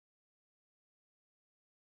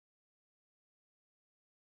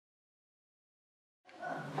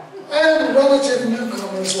relative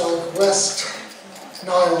newcomers like West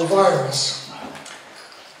Nile virus.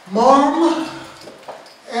 Marm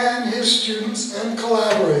and his students and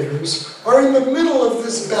collaborators are in the middle of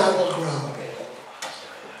this battleground.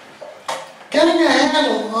 Getting a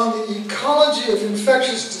handle on the ecology of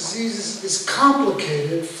infectious diseases is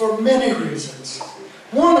complicated for many reasons.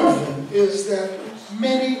 One of them is that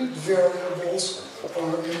many variables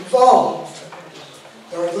are involved.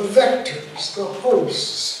 There are the vectors, the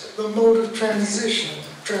hosts, the mode of transmission,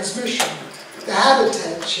 the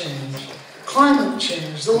habitat change, climate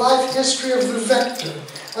change, the life history of the vector,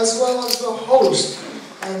 as well as the host,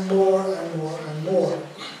 and more and more and more.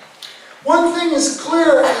 One thing is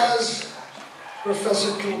clear, as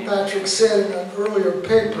Professor Kilpatrick said in an earlier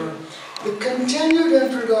paper, the continued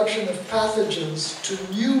introduction of pathogens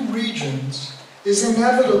to new regions is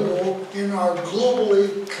inevitable in our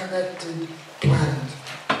globally connected planet.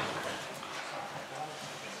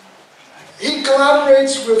 He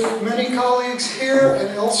collaborates with many colleagues here and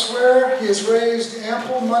elsewhere. He has raised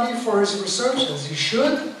ample money for his research, as he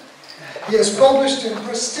should. He has published in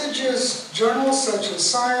prestigious journals such as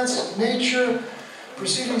Science, Nature,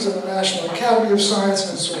 Proceedings of the National Academy of Science,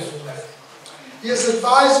 and so forth. He has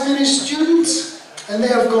advised many students, and they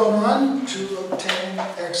have gone on to obtain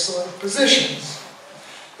excellent positions.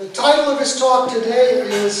 The title of his talk today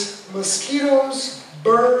is Mosquitoes,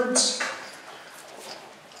 Birds,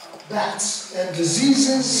 Bats, and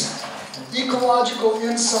Diseases, Ecological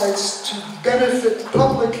Insights to Benefit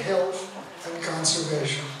Public Health and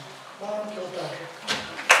Conservation. Marm Kilpatrick.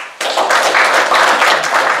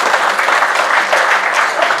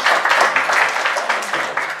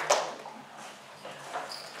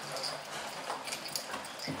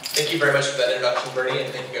 Thank you very much for that introduction, Bernie,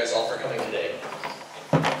 and thank you guys all for coming today.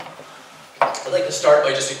 I'd like to start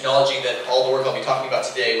by just acknowledging that all the work I'll be talking about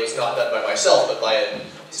today was not done by myself, but by a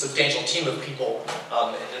substantial team of people.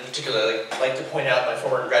 And in particular, I'd like to point out my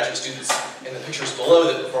former graduate students in the pictures below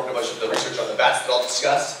that performed a bunch of the research on the bats that I'll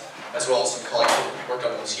discuss, as well as some colleagues that worked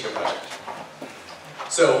on the mosquito project.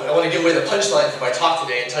 So I want to give away the punchline for my talk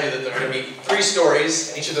today and tell you that there are going to be 3 stories,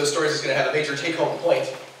 and each of those stories is going to have a major take-home point.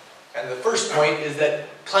 And the first point is that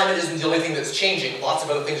climate isn't the only thing that's changing. Lots of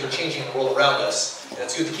other things are changing in the world around us, and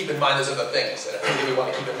it's good to keep in mind those other things. And a thing that we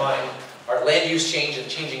want to keep in mind are land use change and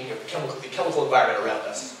changing the chemical environment around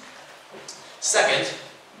us. Second,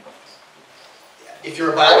 if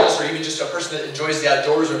you're a biologist or even just a person that enjoys the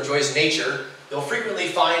outdoors or enjoys nature, you'll frequently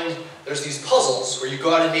find there's these puzzles where you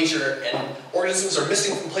go out in nature and organisms are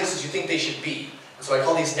missing from places you think they should be. And so I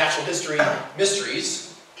call these natural history mysteries.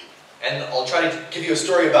 And I'll try to give you a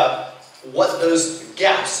story about what those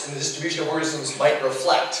gaps in the distribution of organisms might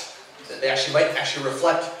reflect. That they might actually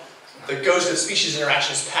reflect the ghost of species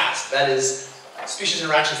interactions past. That is, species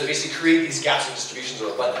interactions that basically create these gaps in distributions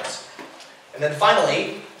or abundance. And then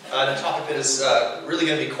finally, a topic that is really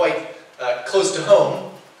going to be quite close to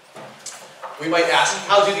home, we might ask,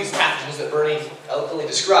 how do these pathogens that Bernie eloquently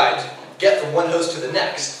described get from one host to the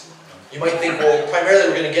next? You might think, well, primarily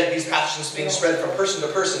we're going to get these pathogens being spread from person to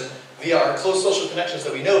person via our close social connections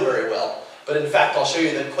that we know very well. But in fact, I'll show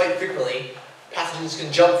you that quite frequently, pathogens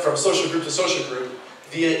can jump from social group to social group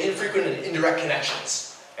via infrequent and indirect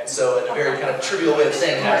connections. And so in a very kind of trivial way of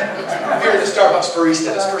saying that, if you're the Starbucks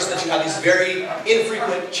barista, this person that you have these very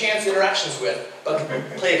infrequent chance interactions with, but can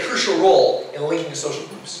play a crucial role in linking to social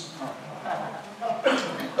groups.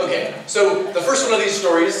 Okay, so the first one of these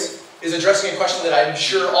stories is addressing a question that I'm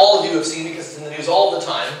sure all of you have seen because it's in the news all the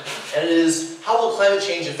time, and it is, how will climate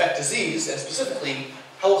change affect disease, and specifically,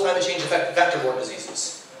 how will climate change affect vector-borne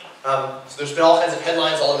diseases? So there's been all kinds of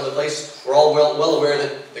headlines all over the place. We're all well aware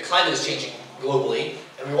that the climate is changing globally,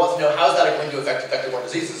 and we want to know how is that going to affect vector-borne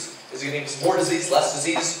diseases. Is it going to be more disease, less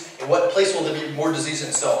disease? In what place will there be more disease,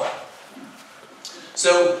 and so on?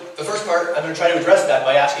 So the first part, I'm going to try to address that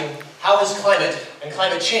by asking, how has climate and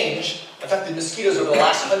climate change affected mosquitoes over the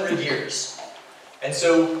last 100 years? And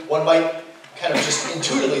so one might kind of just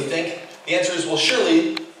intuitively think, the answer is, well,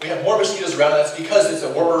 surely we have more mosquitoes around, and that's because it's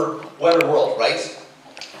a warmer, wetter world, right?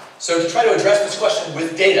 So to try to address this question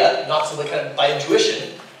with data, not simply kind of by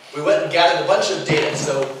intuition, we went and gathered a bunch of data.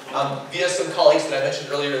 So via some colleagues that I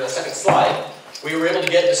mentioned earlier in the second slide, we were able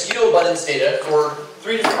to get mosquito abundance data for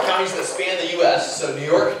 3 different counties that span the US, so New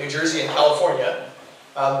York, New Jersey, and California.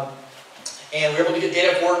 And we were able to get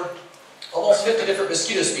data for almost 50 different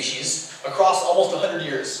mosquito species across almost 100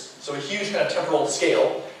 years. So a huge kind of temporal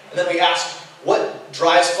scale. And then we asked, what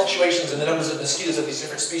drives fluctuations in the numbers of mosquitoes of these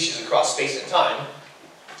different species across space and time?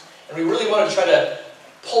 And we really wanted to try to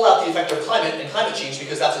pull out the effect of climate and climate change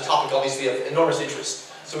because that's a topic obviously of enormous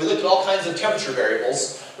interest. So we looked at all kinds of temperature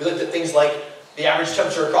variables. We looked at things like the the average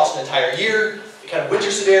temperature across an entire year, the kind of winter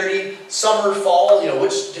severity, summer, fall,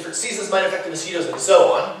 which different seasons might affect the mosquitoes, and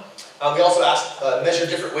so on. We also measured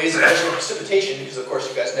different ways of measuring precipitation, because of course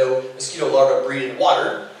you guys know mosquito larvae breed in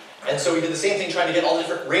water. And so we did the same thing, trying to get all the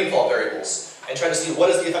different rainfall variables, and trying to see what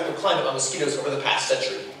is the effect of climate on mosquitoes over the past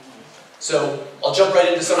century. So I'll jump right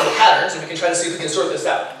into some of the patterns, and we can try to see if we can sort this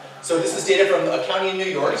out. So this is data from a county in New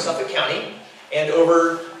York, Suffolk County, and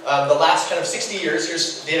over the last kind of 60 years,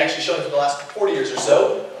 here's data actually showing for the last 40 years or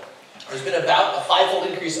so, there's been about a 5-fold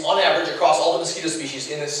increase on average across all the mosquito species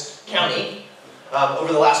in this county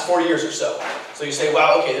over the last 40 years or so. So you say,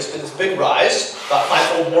 wow, okay, there's been this big rise, about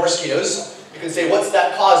 5-fold more mosquitoes. You can say, what's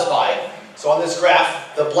that caused by? So on this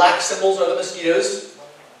graph, the black symbols are the mosquitoes,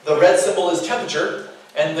 the red symbol is temperature,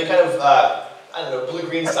 and the kind of,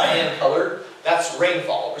 blue-green cyan color, that's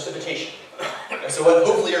rainfall, precipitation. And so what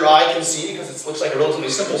hopefully your eye can see, because it looks like a relatively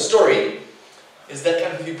simple story, is that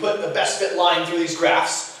kind of if you put the best fit line through these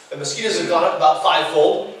graphs, the mosquitoes have gone up about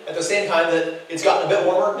 5-fold at the same time that it's gotten a bit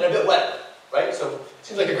warmer and a bit wetter, right? So it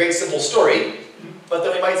seems like a great simple story, but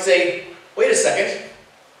then we might say, wait a second,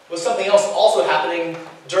 was something else also happening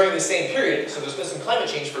during the same period? So there's been some climate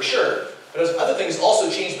change for sure, but there's other things also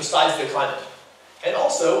changed besides the climate. And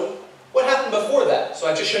also, what happened before that? So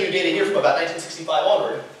I've just shown you data here from about 1965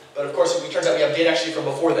 onward, but of course it turns out we have data actually from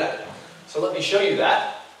before that. So let me show you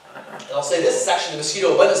that. And I'll say this is actually the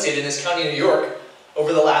mosquito abundance data in this county in New York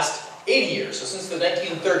over the last 80 years, so since the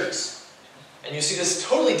 1930s. And you see this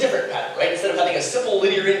totally different pattern, right? Instead of having a simple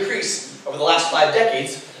linear increase over the last 5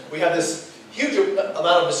 decades, we have this huge amount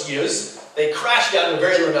of mosquitoes. They crash down to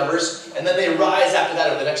very low numbers, and then they rise after that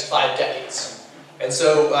over the next 5 decades. And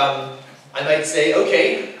so I might say,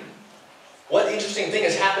 okay, what interesting thing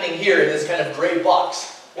is happening here in this kind of gray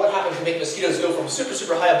box? What happened to make mosquitoes go from super,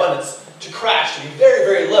 super high abundance to crash, to be very,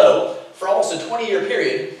 very low for almost a 20-year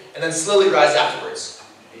period, and then slowly rise afterwards?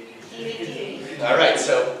 All right,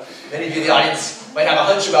 so many of you in the audience might have a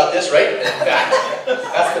hunch about this, right? And in fact,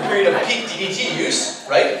 that's the period of peak DDT use,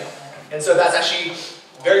 right? And so that's actually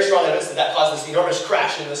very strong evidence that that caused this enormous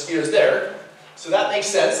crash in the mosquitoes there. So that makes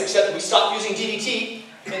sense, except that we stopped using DDT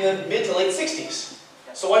in the mid to late 60s.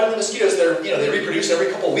 So why didn't the mosquitoes, they reproduce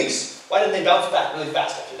every couple of weeks, why didn't they bounce back really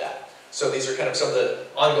fast after that? So these are kind of some of the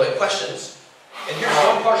ongoing questions. And here's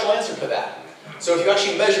one partial answer to that. So if you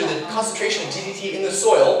actually measure the concentration of DDT in the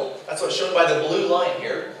soil, that's what's shown by the blue line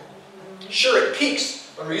here. Sure, it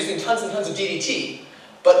peaks when we're using tons and tons of DDT,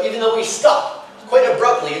 but even though we stop quite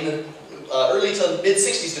abruptly in the early to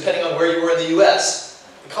mid-60s, depending on where you were in the US,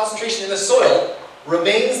 the concentration in the soil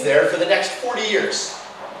remains there for the next 40 years.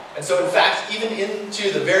 And so in fact, even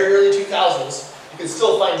into the very early 2000s, you can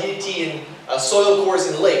still find DDT in soil cores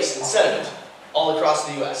in lakes and sediment all across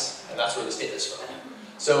the US, and that's where this data is from.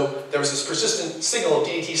 So there was this persistent signal of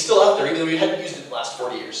DDT still out there, even though we hadn't used it in the last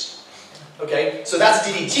 40 years. Okay, so that's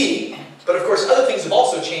DDT, but of course other things have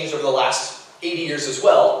also changed over the last 80 years as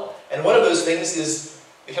well, and one of those things is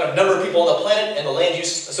the kind of number of people on the planet and the land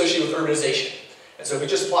use associated with urbanization. And so if we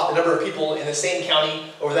just plot the number of people in the same county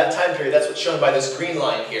over that time period, that's what's shown by this green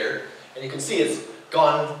line here, and you can see it's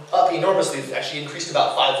gone up enormously. It's actually increased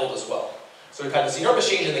about 5-fold as well. So we've had this enormous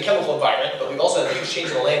change in the chemical environment, but we've also had a huge change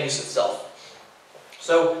in the land use itself.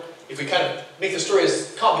 So if we kind of make the story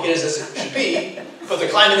as complicated as it should be, put the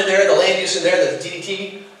climate in there, the land use in there, the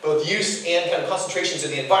DDT, both use and kind of concentrations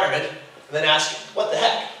in the environment, and then ask, what the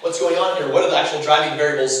heck? What's going on here? What are the actual driving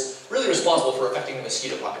variables really responsible for affecting the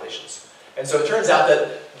mosquito populations? And so it turns out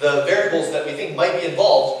that the variables that we think might be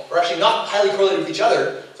involved are actually not highly correlated with each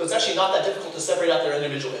other, so it's actually not that difficult to separate out their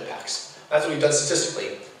individual impacts. That's what we've done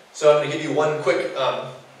statistically. So I'm going to give you one quick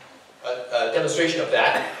demonstration of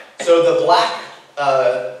that. So the black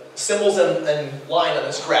symbols and line on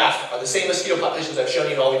this graph are the same mosquito populations I've shown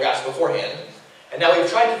you in all the graphs beforehand. And now we've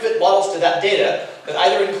tried to fit models to that data that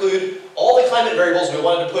either include all the climate variables we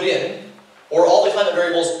wanted to put in, or all the climate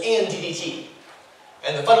variables and DDT.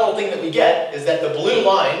 And the fundamental thing that we get is that the blue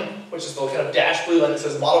line, which is the kind of dashed blue line that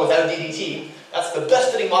says model without DDT, that's the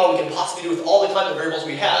best fitting model we can possibly do with all the climate variables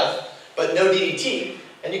we have, but no DDT.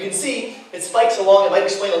 And you can see it spikes along. It might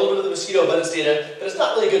explain a little bit of the mosquito abundance data, but it's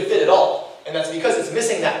not really a good fit at all. And that's because it's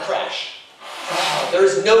missing that crash. There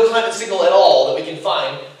is no climate signal at all that we can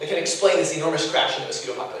find that can explain this enormous crash in the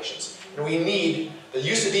mosquito populations. And we need the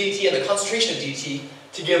use of DDT and the concentration of DDT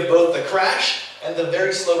to give both the crash and the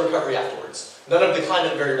very slow recovery afterwards. None of the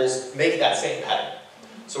climate variables make that same pattern.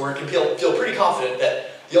 So we can feel pretty confident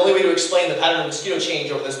that the only way to explain the pattern of mosquito change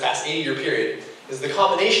over this past 80-year period is the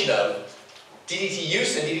combination of DDT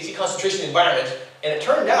use and DDT concentration in the environment. And it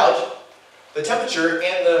turned out the temperature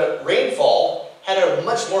and the rainfall had a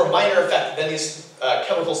much more minor effect than these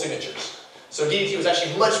chemical signatures. So DDT was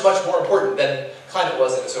actually much, much more important than climate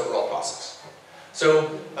was in this overall process.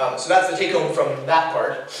 So, so that's the take home from that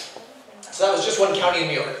part. So that was just one county in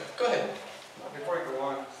New York. Go ahead. Before you go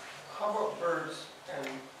on, how about birds and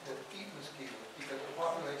that eat mosquitoes? Because the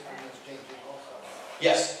population is changing also.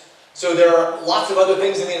 Yes. So there are lots of other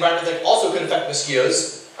things in the environment that also could affect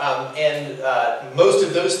mosquitoes. Most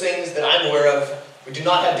of those things that I'm aware of, we do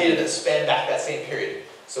not have data that span back that same period.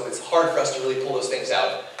 So it's hard for us to really pull those things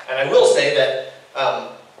out. And I will say that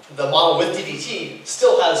the model with DDT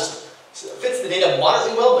still fits the data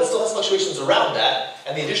moderately well, but still has fluctuations around that.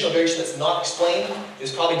 And the additional variation that's not explained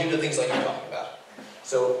is probably due to things like you're talking about.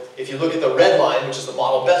 So if you look at the red line, which is the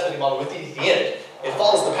best fitting model with DDT in it, it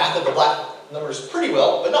follows the path of the black numbers pretty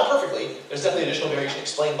well, but not perfectly. There's definitely additional variation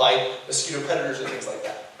explained by mosquito predators and things like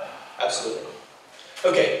that. Absolutely.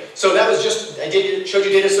 Okay, so that was just, I showed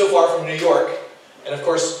you data so far from New York, and of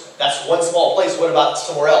course, that's one small place. What about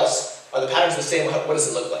somewhere else? Are the patterns the same? What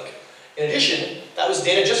does it look like? In addition, that was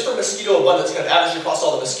data just for mosquito abundance, kind of averaged across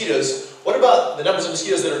all the mosquitoes. What about the numbers of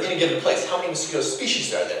mosquitoes that are in a given place? How many mosquito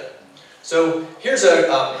species are there? So here's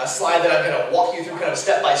a slide that I'm going to walk you through kind of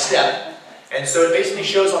step by step. And so it basically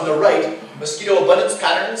shows on the right mosquito abundance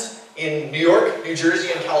patterns in New York, New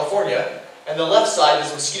Jersey, and California. And the left side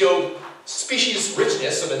is mosquito species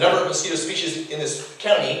richness, so the number of mosquito species in this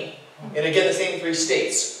county, in again the same 3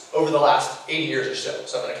 states over the last 80 years or so.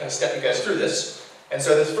 So I'm going to kind of step you guys through this. And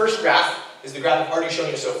so this first graph is the graph I've already shown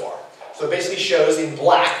you so far. So it basically shows in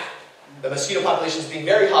black the mosquito populations being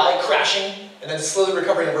very high, crashing, and then slowly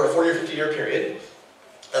recovering over a 40 or 50 year period.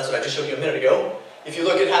 That's what I just showed you a minute ago. If you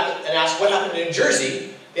look at and ask what happened in New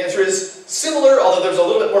Jersey, the answer is similar, although there's a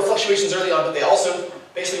little bit more fluctuations early on, but they also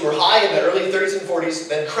basically were high in the early 30s and 40s,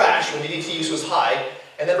 then crashed when DDT use was high,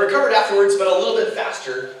 and then recovered afterwards, but a little bit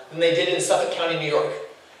faster than they did in Suffolk County, New York.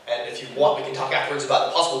 And if you want, we can talk afterwards about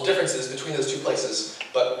the possible differences between those 2 places.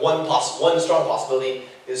 But one strong possibility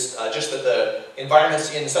is just that the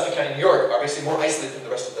environments in Suffolk County, New York are basically more isolated from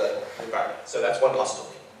the rest of the environment. So that's one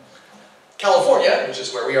possibility. California, which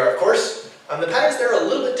is where we are, of course, the patterns there are a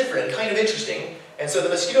little bit different and kind of interesting. And so the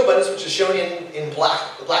mosquito abundance, which is shown in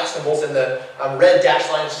black, the black symbols, and the red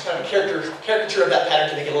dashed line is just kind of a caricature of that pattern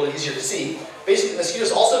to make it a little bit easier to see. Basically,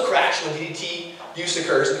 mosquitoes also crash when DDT use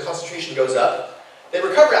occurs and the concentration goes up. They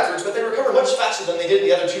recover afterwards, but they recover much faster than they did in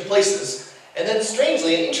the other 2 places. And then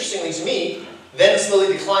strangely and interestingly to me, then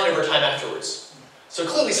slowly decline over time afterwards. So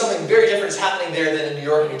clearly something very different is happening there than in New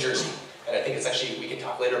York and New Jersey. And I think it's actually, we can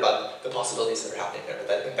talk later about the possibilities that are happening there,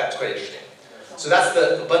 but I think that's quite interesting. So that's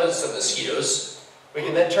the abundance of mosquitoes. We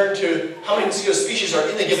can then turn to how many mosquito species are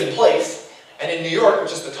in a given place. And in New York,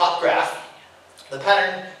 which is the top graph, the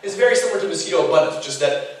pattern is very similar to mosquito abundance, which is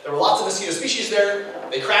that there were lots of mosquito species there,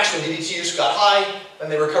 they crashed when DDT use got high,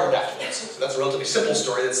 and they recovered afterwards. So that's a relatively simple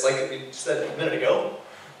story that's like we said a minute ago.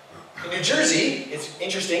 In New Jersey, it's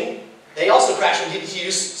interesting, they also crash when DDT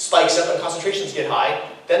use spikes up and concentrations get high,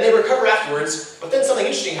 then they recover afterwards, but then something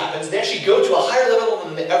interesting happens, they actually go to a higher level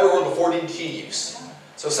than they ever were before DDT use.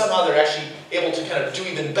 So somehow they're actually able to kind of do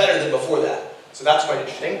even better than before that. So that's quite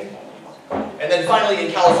interesting. And then finally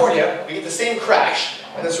in California, we get the same crash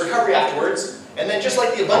and this recovery afterwards. And then just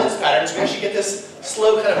like the abundance patterns, we actually get this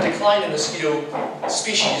slow kind of decline in mosquito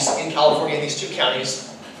species in California in these 2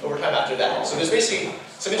 counties over time after that. So there's basically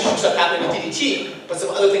some interesting stuff happening with DDT, but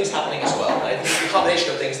some other things happening as well. And I think it's a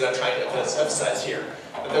combination of things that I'm trying to emphasize here.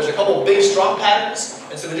 But there's a couple big strong patterns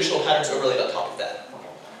and some additional patterns overlaid on top of that.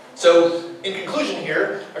 So in conclusion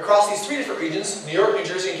here, across these 3 different regions, New York, New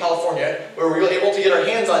Jersey, and California, where we were able to get our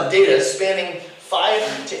hands on data spanning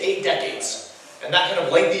 5 to 8 decades, and that kind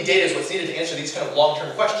of lengthy data is what's needed to answer these kind of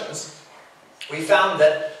long-term questions, we found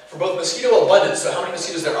that for both mosquito abundance, so how many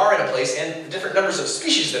mosquitoes there are in a place, and the different numbers of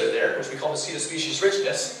species that are there, which we call mosquito species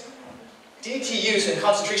richness, DDT use and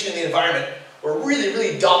concentration in the environment were really,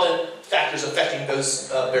 really dominant factors affecting those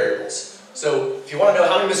variables. So if you want to know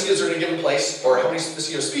how many mosquitoes are in a given place, or how many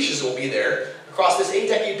mosquito species will be there, across this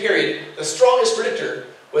 8-decade period, the strongest predictor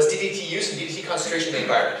was DDT use and DDT concentration in the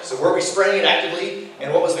environment. So were we spraying it actively,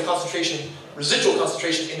 and what was the concentration, residual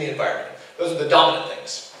concentration in the environment? Those are the dominant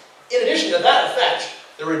things. In addition to that effect,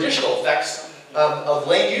 there were additional effects of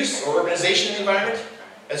land use or urbanization in the environment,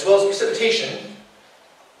 as well as precipitation.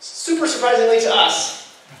 Super surprisingly to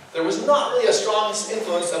us, there was not really a strong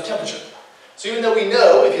influence of temperature. So even though we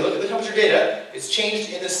know, if you look at the temperature data, it's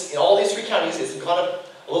changed in all these 3 counties, it's gone up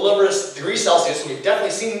a little over a degree Celsius, so we've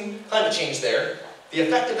definitely seen climate change there. The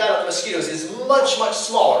effect of that on the mosquitoes is much, much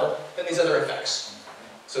smaller than these other effects.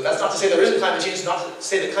 So that's not to say there isn't climate change, not to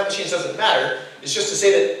say that climate change doesn't matter, it's just to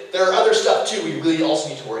say that there are other stuff too we really also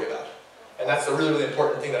need to worry about. And that's the really, really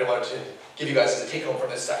important thing that I wanted to give you guys as a take home from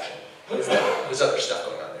this section. is that there's other stuff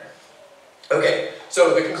going on there. Okay,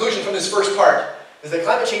 so the conclusion from this first part is that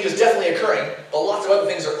climate change is definitely occurring, but lots of other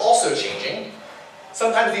things are also changing.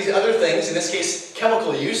 Sometimes these other things, in this case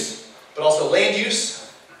chemical use, but also land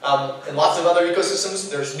use, and lots of other ecosystems,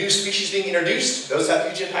 there's new species being introduced. Those have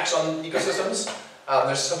huge impacts on ecosystems.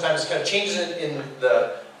 There's sometimes kind of changes in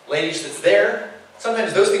the land use that's there.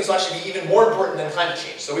 Sometimes those things will actually be even more important than climate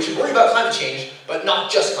change. So we should worry about climate change, but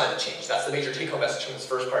not just climate change. That's the major take-home message from this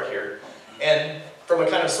first part here. And from a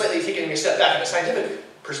kind of slightly taking a step back in a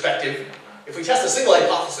scientific perspective, if we test a single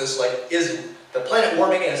hypothesis, like is the planet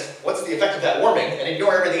warming and what's the effect of that warming, and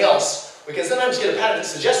ignore everything else, we can sometimes get a pattern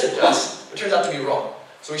that's suggested to us, but turns out to be wrong.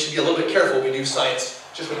 So we should be a little bit careful when we do science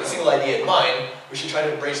just with a single idea in mind. We should try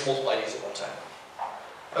to embrace multiple ideas at one time.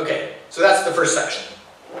 Okay, so that's the first section.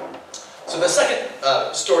 So the second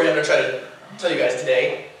story I'm going to try to tell you guys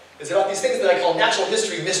today is about these things that I call natural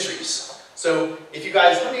history mysteries. So if you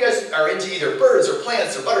guys, how many of you guys are into either birds or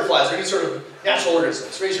plants or butterflies or any sort of natural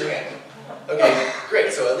organisms? Raise your hand. Okay,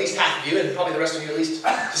 great. So at least half of you, and probably the rest of you at least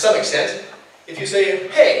to some extent. If you say,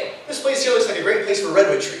 hey, this place here looks like a great place for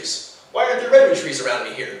redwood trees. Why aren't there redwood trees around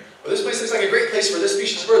me here? Well, this place looks like a great place for this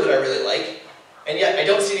species of bird that I really like, and yet I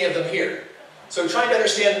don't see any of them here. So trying to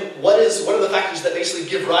understand what are the factors that basically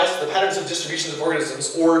give rise to the patterns of distributions of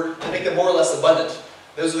organisms or to make them more or less abundant.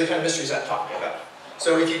 Those are the kind of mysteries I'm talking about.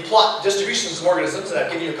 So if you plot distributions of organisms, and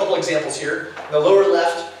I've given you a couple examples here, in the lower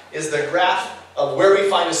left is the graph of where we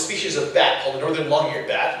find a species of bat called the northern long-eared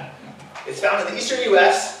bat. It's found in the eastern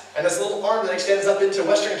US, and this little arm that extends up into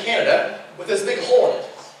western Canada with this big hole in it.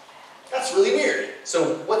 That's really weird.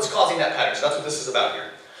 So what's causing that pattern? So that's what this is about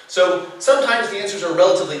here. So sometimes the answers are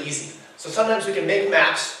relatively easy. So sometimes we can make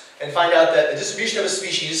maps and find out that the distribution of a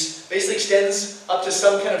species basically extends up to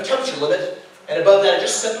some kind of temperature limit, and above that it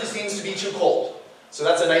just simply seems to be too cold. So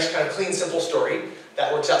that's a nice kind of clean, simple story.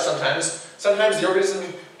 That works out sometimes. Sometimes the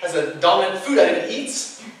organism has a dominant food item it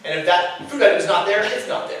eats, and if that food item is not there, it's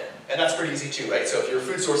not there. And that's pretty easy too, right? So if your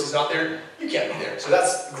food source is not there, you can't be there. So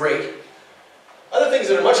that's great. Other things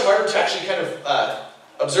that are much harder to actually kind of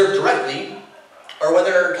observe directly are when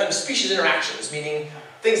there are kind of species interactions, meaning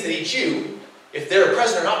things that eat you. If they're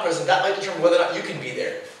present or not present, that might determine whether or not you can be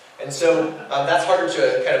there. And so that's harder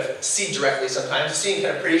to kind of see directly sometimes. Seeing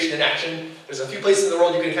kind of predation in action, there's a few places in the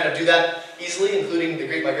world you can kind of do that easily, including the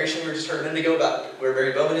Great Migration we were just heard a minute ago about where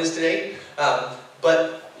Barry Bowman is today.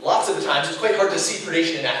 But lots of the times it's quite hard to see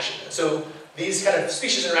predation in action. So these kind of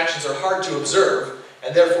species interactions are hard to observe,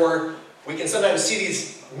 and therefore we can sometimes see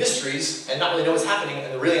these mysteries and not really know what's happening,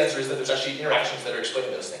 and the real answer is that there's actually interactions that are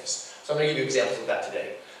explaining those things. So I'm going to give you examples of that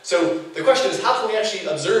today. So the question is, how can we actually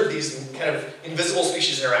observe these kind of invisible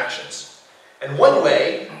species interactions? And one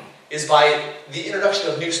way is by the introduction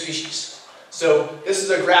of new species. So this is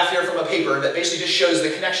a graph here from a paper that basically just shows the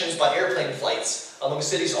connections by airplane flights among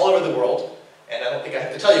cities all over the world. And I don't think I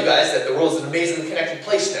have to tell you guys that the world is an amazingly connected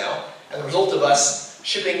place now. And the result of us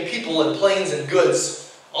shipping people and planes and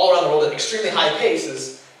goods all around the world at extremely high pace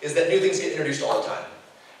is that new things get introduced all the time.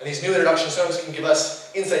 And these new introductions sometimes can give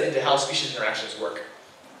us insight into how species interactions work.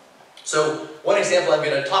 So one example I'm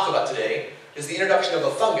going to talk about today is the introduction of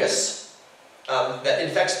a fungus that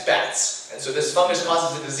infects bats. And so this fungus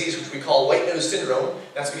causes a disease which we call white nose syndrome.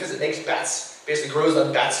 That's because it makes bats, basically grows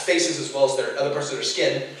on bats' faces as well as their other parts of their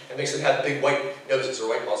skin, and makes them have big white noses or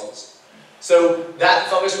white muzzles. So that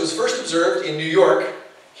fungus was first observed in New York,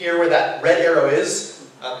 here where that red arrow is,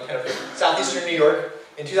 kind of southeastern New York,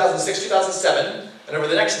 in 2006, 2007, and over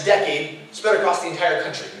the next decade spread across the entire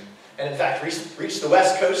country. And in fact reached the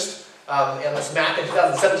West Coast. And this map in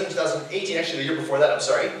 2017, 2018, actually the year before that, I'm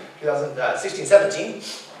sorry, 2016, 17.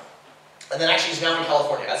 And then actually is now in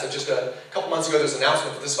California. As of just a couple months ago, there was an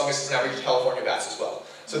announcement that this fungus has now reached California bats as well.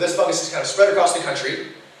 So this fungus is kind of spread across the country.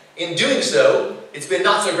 In doing so, it's been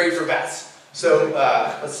not so great for bats. So,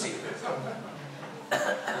 let's see.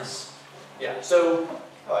 Yeah, so,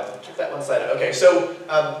 oh, I took that one slide out. Okay, so,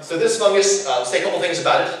 so this fungus, I'll say a couple things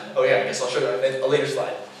about it. Oh yeah, I guess I'll show you on a later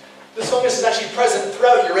slide. This fungus is actually present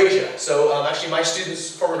throughout Eurasia. So actually my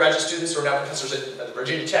students, former graduate students who are now professors at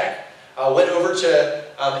Virginia Tech, went over to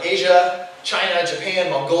Asia, China, Japan,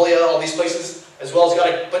 Mongolia, all these places, as well as got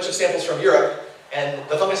a bunch of samples from Europe. And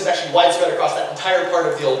the fungus is actually widespread across that entire part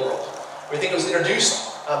of the old world. We think it was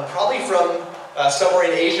introduced probably from somewhere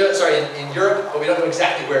in Asia, in Europe, but we don't know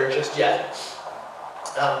exactly where just yet.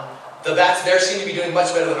 The bats there seem to be doing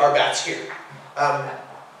much better than our bats here.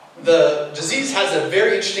 The disease has a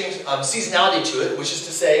very interesting seasonality to it, which is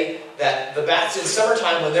to say that the bats in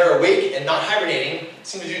summertime, when they're awake and not hibernating,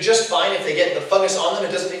 seem to do just fine if they get the fungus on them.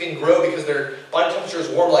 It doesn't even grow because their body temperature is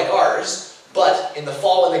warm like ours. But in the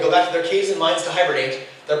fall, when they go back to their caves and mines to hibernate,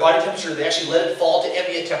 their body temperature, they actually let it fall to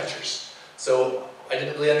ambient temperatures. So I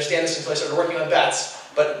didn't really understand this until I started working on bats.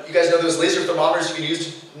 But you guys know those laser thermometers you can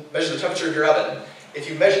use to measure the temperature of your oven. If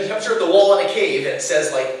you measure the temperature of the wall in a cave and it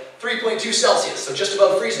says like 3.2 Celsius, so just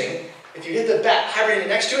above freezing, if you hit the bat hibernating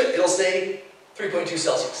next to it, it'll say 3.2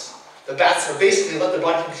 Celsius. The bats are basically let their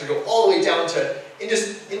body temperature go all the way down to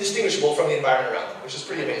indistinguishable from the environment around them, which is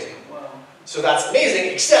pretty amazing. Wow. So that's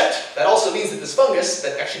amazing, except that also means that this fungus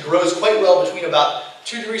that actually grows quite well between about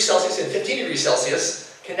 2 degrees Celsius and 15 degrees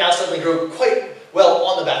Celsius can now suddenly grow quite well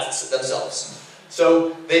on the bats themselves.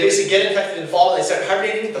 So they basically get infected in fall and they start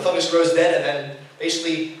hibernating, the fungus grows then and then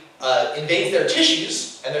basically invades their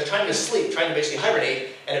tissues, and they're trying to sleep, trying to basically hibernate,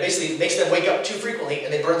 and it basically makes them wake up too frequently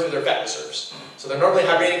and they burn through their fat reserves. So they're normally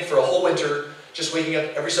hibernating for a whole winter, just waking up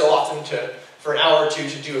every so often for an hour or two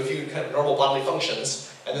to do a few kind of normal bodily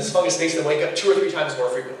functions, and this fungus makes them wake up 2 or 3 times more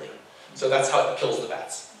frequently. So that's how it kills the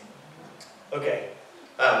bats. Okay.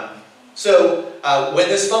 When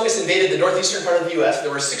this fungus invaded the northeastern part of the US,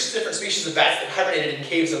 there were 6 different species of bats that hibernated in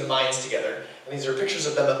caves and mines together. And these are pictures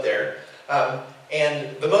of them up there.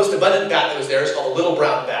 And the most abundant bat that was there is called the little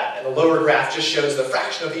brown bat. And the lower graph just shows the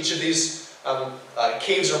fraction of each of these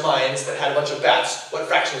caves or mines that had a bunch of bats, what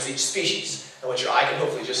fraction was each species. And what your eye can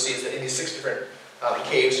hopefully just see is that in these 6 different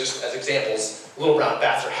caves, just as examples, little brown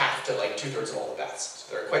bats are half to like 2/3 of all the bats.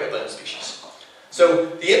 So they're quite abundant species. So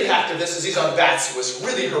the impact of this disease on bats was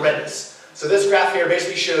really horrendous. So this graph here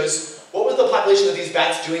basically shows what was the population of these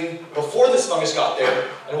bats doing before this fungus got there,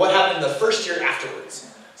 and what happened in the first year afterwards.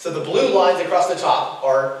 So the blue lines across the top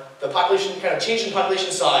are the population, kind of change in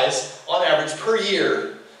population size on average per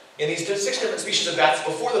year in these 6 different species of bats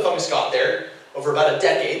before the fungus got there over about a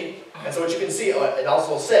decade. And so what you can see, and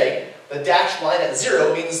also say, the dashed line at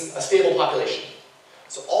 0 means a stable population.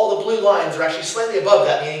 So all the blue lines are actually slightly above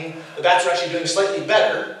that, meaning the bats are actually doing slightly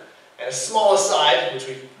better. And a small aside, which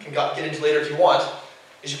we can get into later if you want,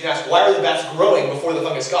 is you can ask, why were the bats growing before the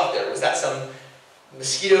fungus got there? Was that some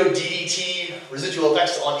mosquito DDT residual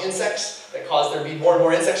effects on insects that caused there to be more and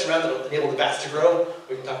more insects around that would enable the bats to grow?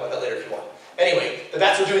 We can talk about that later if you want. Anyway, the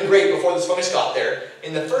bats were doing great before this fungus got there.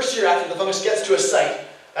 In the first year after the fungus gets to a site,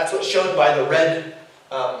 that's what's shown by the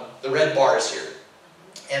red bars here.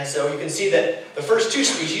 And so you can see that the first 2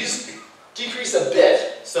 species decrease a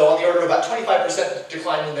bit, so on the order of about 25%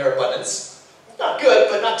 decline in their abundance. Not good,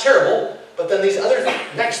 but not terrible. But then these other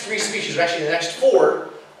next 3 species, or actually the next 4,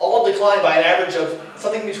 all decline by an average of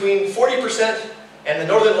something between 40%, and the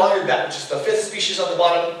northern long-eared bat, which is the 5th species on the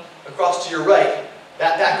bottom across to your right,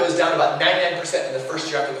 that goes down about 99% in the first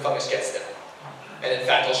year after the fungus gets there. And in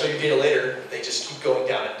fact, I'll show you data later, they just keep going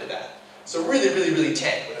down into that. So really, really, really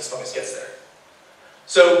tank when this fungus gets there.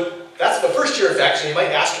 So that's the first year effects, and you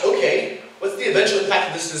might ask, okay, what's the eventual impact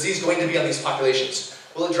of this disease going to be on these populations?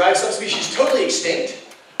 Will it drive some species totally extinct?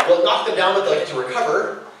 Will it knock them down but they'll get to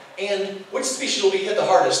recover? And which species will be hit the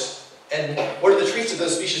hardest? And what are the traits of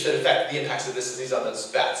those species that affect the impacts of this disease on those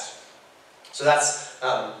bats? So that's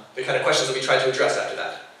the kind of questions that we tried to address after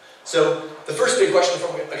that. So the first big question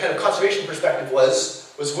from a kind of conservation perspective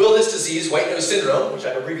was will this disease, white nose syndrome, which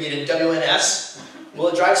I've abbreviated WNS, will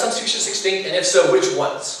it drive some species extinct, and if so, which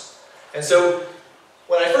ones? And so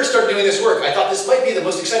when I first started doing this work, I thought this might be the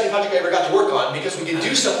most exciting project I ever got to work on, because we could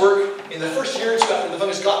do some work in the first year or 2 after the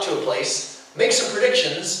fungus got to a place, make some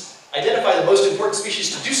predictions, identify the most important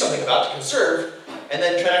species to do something about, to conserve, and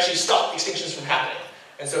then try to actually stop extinctions from happening.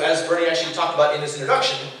 And so as Bernie actually talked about in his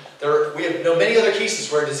introduction, we know many other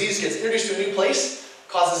cases where a disease gets introduced to a new place,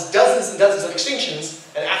 causes dozens and dozens of extinctions,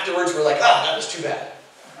 and afterwards we're like, that was too bad.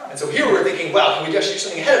 And so here we're thinking, wow, can we actually do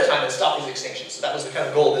something ahead of time and stop these extinctions? So that was the kind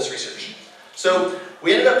of goal of this research. So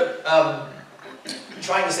we ended up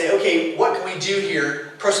trying to say, okay, what can we do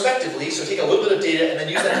here prospectively? So take a little bit of data and then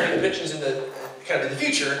use that to make predictions in the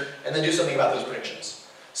future, and then do something about those predictions.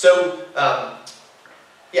 So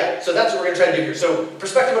so that's what we're going to try to do here. So the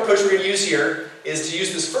prospective approach we're going to use here is to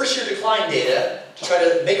use this first year decline data to try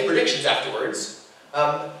to make predictions afterwards.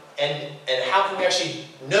 And how can we actually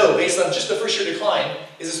know, based on just the first year decline,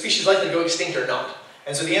 is a species likely to go extinct or not?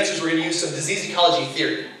 And so the answer is we're going to use some disease ecology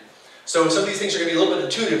theory. So some of these things are going to be a little bit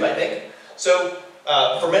intuitive, I think. So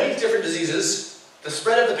for many different diseases, the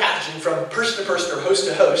spread of the pathogen from person to person or host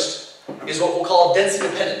to host is what we'll call density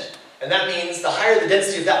dependent. And that means the higher the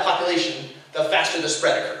density of that population, the faster the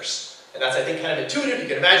spread occurs. And that's, I think, kind of intuitive. You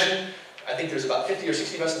can imagine, I think there's about 50 or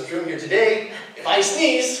 60 of us in the room here today. If I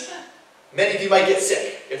sneeze, many of you might get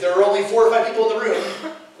sick. If there are only 4 or 5 people in the room,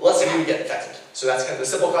 less of you would get infected. So that's kind of the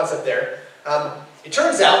simple concept there. It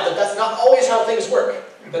turns out that that's not always how things work.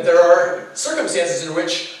 That there are circumstances in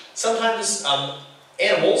which sometimes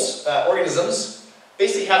animals, organisms,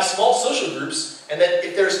 basically have small social groups, and that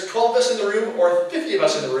if there's 12 of us in the room or 50 of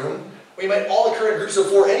us in the room, we might all occur in groups of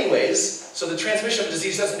 4 anyways, so the transmission of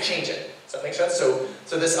disease doesn't change it. Does that make sense?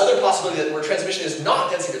 So this other possibility that where transmission is not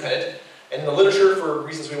density dependent, and in the literature, for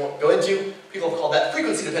reasons we won't go into, people have called that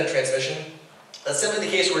frequency dependent transmission. That's simply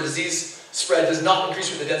the case where disease spread does not increase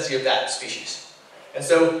with the density of that species. And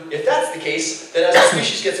so if that's the case, then as the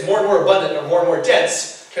species gets more and more abundant or more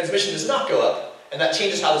dense, transmission does not go up, and that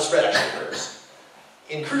changes how the spread actually occurs.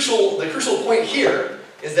 The crucial point here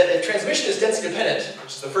is that if transmission is density dependent,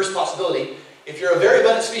 which is the first possibility, if you're a very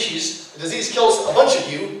abundant species, the disease kills a bunch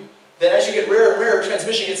of you, then as you get rarer and rarer,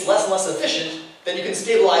 transmission gets less and less efficient, then you can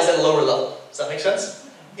stabilize at a lower level. Does that make sense?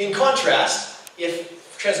 In contrast,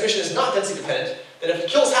 if transmission is not density dependent, then if it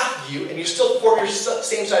kills half of you and you still form your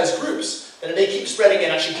same size groups, then it may keep spreading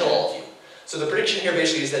and actually kill all of you. So the prediction here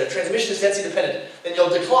basically is that if transmission is density dependent, then you'll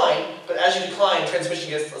decline, but as you decline, transmission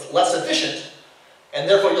gets less efficient, and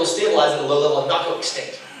therefore you'll stabilize at a low level and not go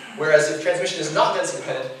extinct. Whereas if transmission is not density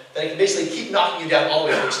dependent, then it can basically keep knocking you down all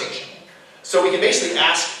the way to extinction. So we can basically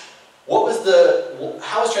ask, how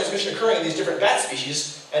is transmission occurring in these different bat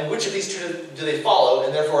species, and which of these two do they follow,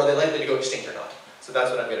 and therefore are they likely to go extinct or not? So that's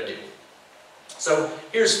what I'm going to do. So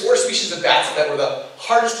here's 4 species of bats that were the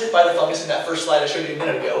hardest hit by the fungus in that first slide I showed you a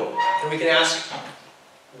minute ago, and we can ask,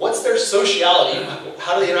 what's their sociality,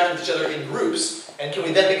 how do they interact with each other in groups, and can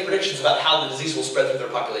we then make predictions about how the disease will spread through their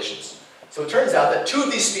populations? So it turns out that 2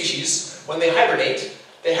 of these species, when they hibernate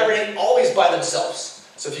always by themselves.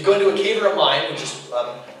 So if you go into a cave or a mine, which is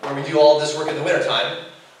where we do all of this work in the wintertime,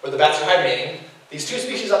 where the bats are hibernating, these 2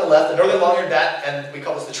 species on the left, the northern long-eared bat, and we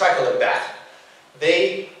call this the tricolored bat,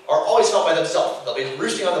 they are always found by themselves. They'll be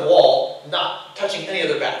roosting on the wall, not touching any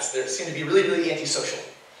other bats. They seem to be really, really antisocial.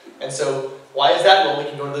 And so why is that? Well, we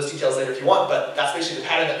can go into those details later if you want, but that's basically the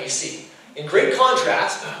pattern that we see. In great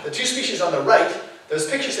contrast, the 2 species on the right, those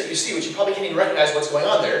pictures that you see, which you probably can't even recognize what's going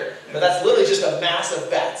on there, but that's literally just a mass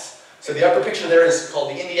of bats. So the upper picture there is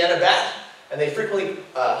called the Indiana bat, and they frequently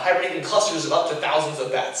hibernate in clusters of up to thousands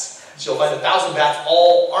of bats. So you'll find 1,000 bats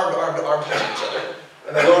all arm to arm touching each other.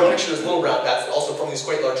 And the lower picture is little brown bats that also form these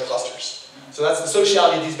quite large clusters. So that's the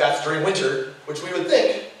sociality of these bats during winter, which we would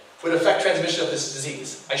think would affect transmission of this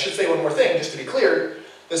disease. I should say one more thing, just to be clear.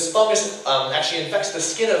 This fungus actually infects the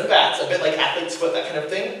skin of bats, a bit like athlete's foot, that kind of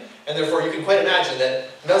thing. And therefore you can quite imagine that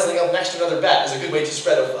nuzzling up next to another bat is a good way to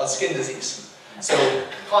spread a skin disease. So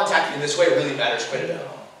contacting in this way really matters quite a bit.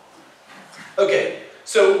 Okay,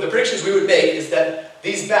 so the predictions we would make is that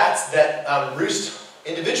these bats that roost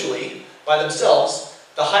individually by themselves,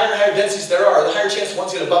 the higher densities there are, the higher chance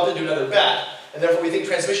one's going to bump into another bat, and therefore we think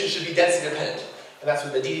transmission should be density dependent. And that's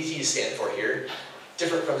what the DDTs stand for here,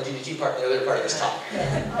 different from the DDT part and the other part of this talk.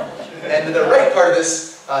 And the right part of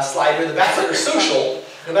this slide here, the bats that are social,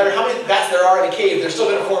 no matter how many bats there are in a cave, they're still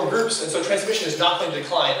going to form groups, and so transmission is not going to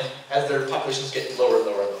decline as their populations get lower and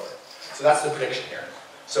lower and lower. So that's the prediction here.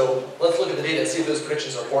 So let's look at the data and see if those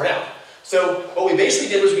predictions are borne out. So what we basically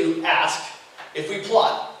did was we asked if we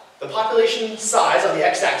plot the population size on the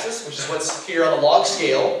x-axis, which is what's here on the log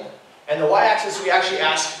scale, and the y-axis we actually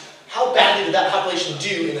asked how badly did that population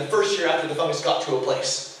do in the first year after the fungus got to a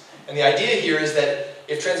place. And the idea here is that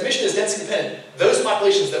if transmission is density dependent, those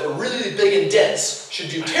populations that were really big and dense should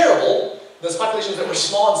do terrible, and those populations that were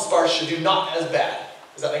small and sparse should do not as bad.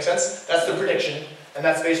 Does that make sense? That's the prediction, and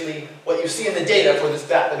that's basically what you see in the data for this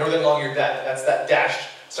bat, the northern long-eared bat, and that's that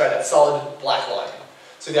that solid black line.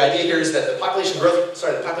 So the idea here is that the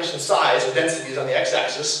population size or density is on the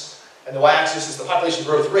x-axis, and the y-axis is the population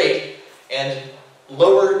growth rate, and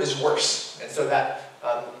lower is worse. And so that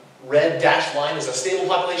red dashed line is a stable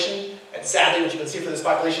population, and sadly, what you can see for this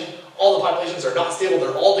population, all the populations are not stable,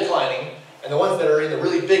 they're all declining, and the ones that are in the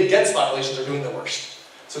really big, dense populations are doing the worst.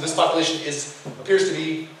 So this population appears to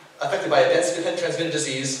be affected by a density-dependent transmitted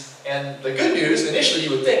disease, and the good news, initially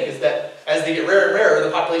you would think, is that as they get rarer and rarer,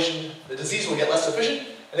 the disease will get less efficient,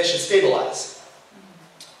 and they should stabilize.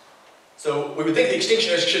 So we would think the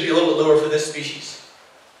extinction risk should be a little bit lower for this species.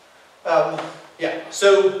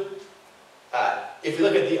 If we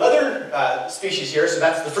look at the other species here, so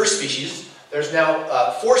that's the first species, there's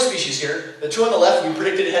now 4 species here. The 2 on the left, we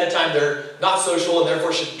predicted ahead of time they're not social, and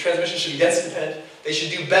therefore transmission should be density dependent. They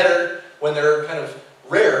should do better when they're kind of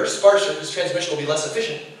rarer, sparser, because transmission will be less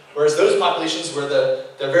efficient. Whereas those populations where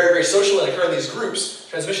they're very, very social and occur in these groups,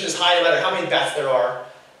 transmission is high no matter how many bats there are.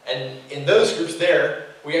 And in those groups there,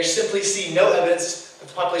 we actually simply see no evidence that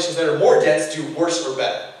the populations that are more dense do worse or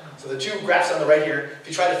better. So the 2 graphs on the right here, if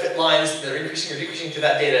you try to fit lines that are increasing or decreasing to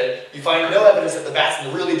that data, you find no evidence that the bats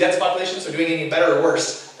in the really dense populations are doing any better or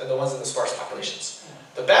worse than the ones in the sparse populations.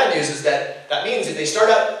 The bad news is that that means if they start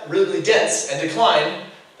out really dense and decline,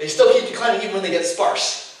 they still keep declining even when they get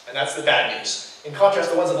sparse. And that's the bad news. In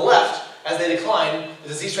contrast, the ones on the left, as they decline, the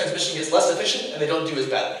disease transmission gets less efficient and they don't do as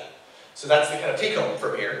badly. So that's the kind of take home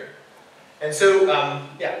from here. And so,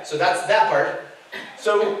 yeah, so that's that part.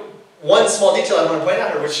 So one small detail I want to point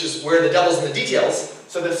out here, which is where the devil's in the details.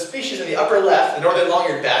 So the species in the upper left, the northern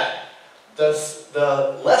long-eared bat,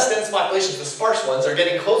 the less dense populations, the sparse ones, are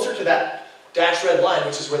getting closer to that dashed red line,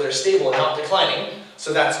 which is where they're stable and not declining.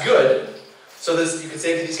 So that's good. So this, you could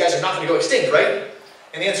say that these guys are not going to go extinct, right?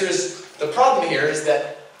 And the answer is, the problem here is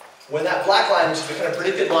that when that black line, which is the kind of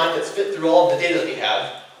predicted line that's fit through all of the data that we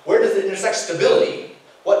have, where does it intersect stability?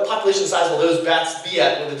 What population size will those bats be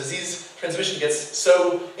at when the disease transmission gets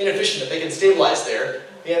so inefficient that they can stabilize there?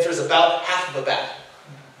 The answer is about half of a bat.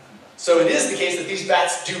 So it is the case that these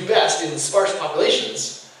bats do best in sparse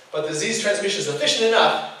populations, but the disease transmission is efficient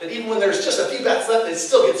enough that even when there's just a few bats left, it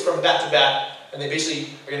still gets from bat to bat, and they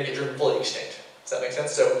basically are going to get driven fully extinct. Does that make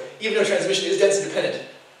sense? So even though transmission is density dependent,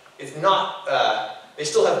 it's not, they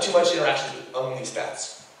still have too much interactions among these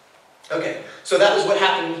bats. Okay, so that was what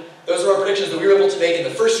happened. Those were our predictions that we were able to make in the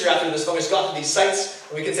first year after this fungus got to these sites,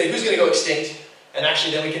 and we can say who's going to go extinct, and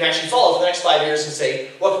actually then we can actually follow for the next 5 years and say,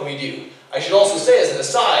 what can we do? I should also say, as an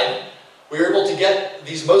aside, we were able to get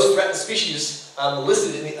these most threatened species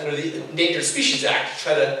listed under the Endangered Species Act to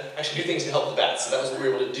try to actually do things to help the bats. So that was what we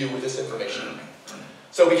were able to do with this information.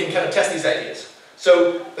 So we can kind of test these ideas.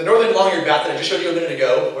 So the northern long-eared bat that I just showed you a minute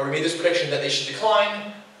ago, where we made this prediction that they should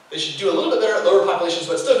decline, they should do a little bit better at lower populations,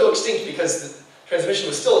 but still go extinct because the transmission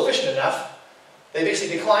was still efficient enough. They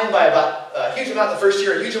basically declined by about a huge amount in the first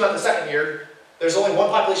year, a huge amount in the second year. There's only one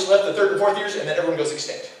population left the third and fourth years, and then everyone goes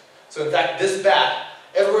extinct. So in fact, this bat,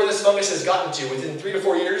 everywhere this fungus has gotten to, within 3 to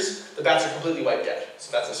 4 years, the bats are completely wiped out.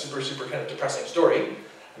 So that's a super, super kind of depressing story, and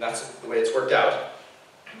that's the way it's worked out.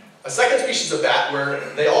 A second species of bat, where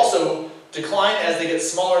they also decline as they get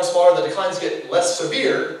smaller and smaller, the declines get less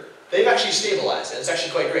severe, they've actually stabilized, and it's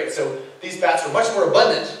actually quite great. So these bats are much more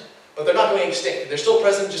abundant, but they're not going extinct. They're still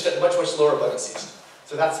present, just at much, much lower abundances.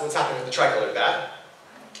 So that's what's happening with the tricolored bat.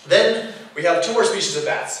 Then we have 2 more species of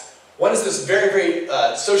bats. One is this very,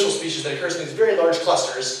 very social species that occurs in these very large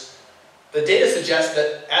clusters. The data suggests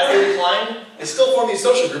that as they decline, they still form these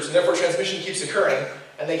social groups, and therefore transmission keeps occurring,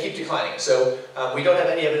 and they keep declining. So we don't have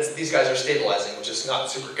any evidence that these guys are stabilizing, which is not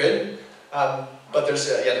super good. But there's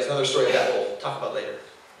another story of that we'll talk about later.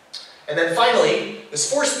 And then finally,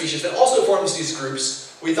 this 4th species that also forms these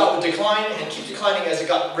groups, we thought would decline and keep declining as it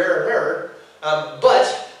got rarer and rarer, but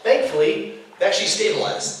thankfully, they actually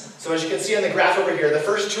stabilized. So as you can see on the graph over here, the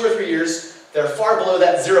first 2 or 3 years, they're far below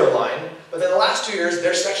that 0 line, but then the last 2 years,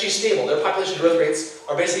 they're actually stable. Their population growth rates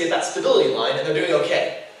are basically at that stability line, and they're doing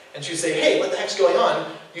okay. And you say, hey, what the heck's going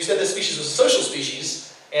on? You said this species was a social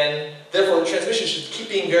species, and therefore the transmission should keep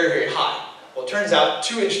being very, very high. Well, it turns out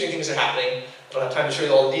 2 interesting things are happening. I don't have time to show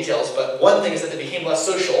you all the details, but one thing is that they became less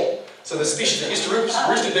social. So the species that used to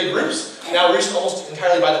roost in big groups now roost almost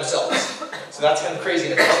entirely by themselves. So that's kind of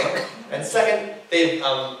crazy and interesting. And second,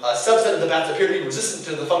 a subset of the bats appear to be resistant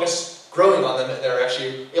to the fungus growing on them, and they're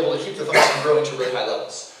actually able to keep the fungus from growing to really high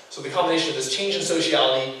levels. So the combination of this change in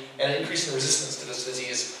sociality and an increase in resistance to this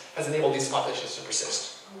disease has enabled these populations to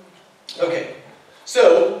persist. Okay,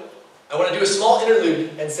 so I want to do a small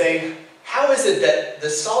interlude and say, how is it that the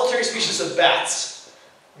solitary species of bats,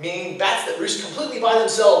 meaning bats that roost completely by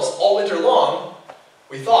themselves all winter long,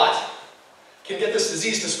 we thought, can get this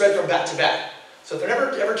disease to spread from bat to bat? So if they're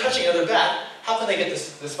never ever touching another bat, how can they get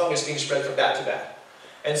this fungus being spread from bat to bat?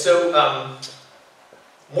 And so,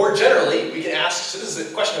 more generally, we can ask, so this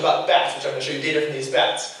is a question about bats, which I'm going to show you data from these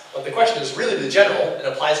bats, but the question is really the general, and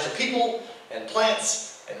applies to people, and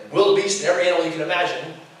plants, and wildebeest, and every animal you can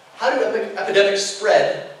imagine. How do epidemics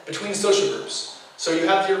spread between social groups? So you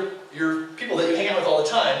have your people that you hang out with all the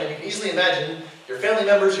time, and you can easily imagine your family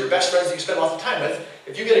members, your best friends that you spend lots of time with.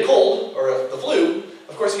 If you get a cold, or the flu,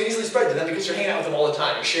 of course you can easily spread to them because you're hanging out with them all the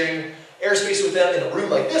time. You're sharing airspace with them in a room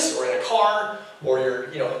like this, or in a car, or you're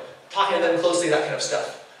talking to them closely, that kind of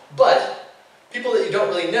stuff. But people that you don't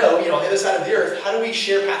really know, on the other side of the earth, how do we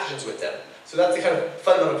share pathogens with them? So that's the kind of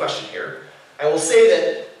fundamental question here. I will say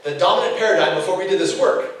that the dominant paradigm before we did this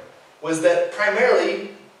work was that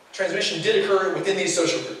primarily transmission did occur within these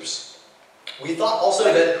social groups. We thought also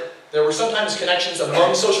that there were sometimes connections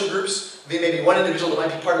among social groups. There may be one individual that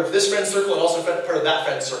might be part of this friend circle and also part of that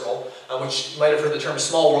friend circle, which you might have heard the term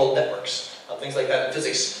small world networks. Things like that in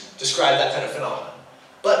physics describe that kind of phenomenon.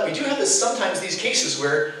 But we do have sometimes these cases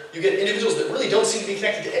where you get individuals that really don't seem to be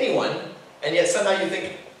connected to anyone, and yet somehow you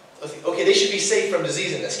think, okay, they should be safe from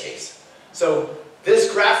disease in this case. So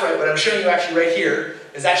this graph, what I'm showing you actually right here,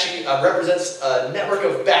 is actually represents a network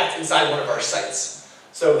of bats inside one of our sites.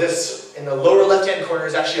 So this, in the lower left-hand corner,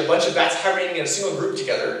 is actually a bunch of bats hibernating in a single group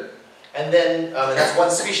together. And then, and that's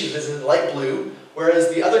one species that's in light blue,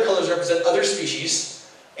 whereas the other colors represent other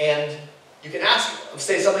species. And you can ask,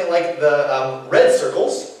 say something like the red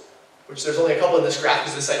circles, which there's only a couple in this graph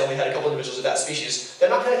because this site only had a couple individuals of that species. They're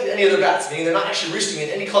not connected to any other bats, meaning they're not actually roosting in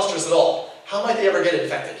any clusters at all. How might they ever get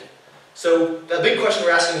infected? So the big question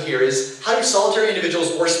we're asking here is, how do solitary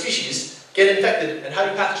individuals or species get infected, and how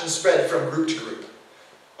do pathogens spread from group to group?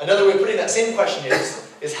 Another way of putting that same question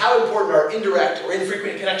is how important are indirect or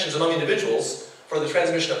infrequent connections among individuals for the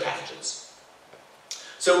transmission of pathogens?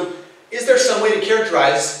 So is there some way to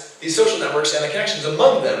characterize these social networks and the connections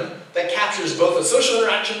among them that captures both the social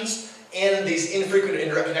interactions and these infrequent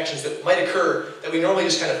indirect connections that might occur that we normally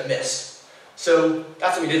just kind of miss? So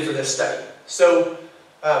that's what we did for this study. So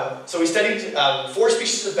we studied 4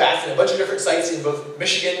 species of bats in a bunch of different sites in both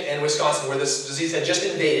Michigan and Wisconsin where this disease had just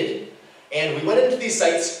invaded. And we went into these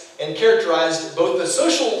sites and characterized both the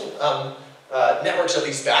social networks of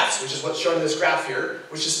these bats, which is what's shown in this graph here,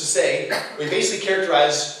 which is to say, we basically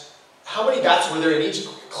characterized how many bats were there in each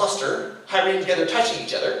cluster, hibernating together, touching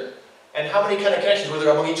each other, and how many kind of connections were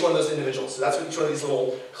there among each one of those individuals. So that's what each one of these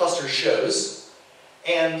little clusters shows.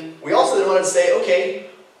 And we also then wanted to say, okay,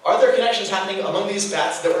 are there connections happening among these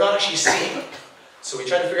bats that we're not actually seeing? So we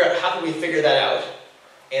tried to figure out how can we figure that out.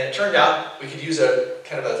 And it turned out we could use a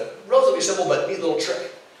kind of a relatively simple but neat little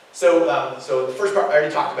trick. So, so the first part I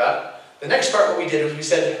already talked about. The next part, what we did was we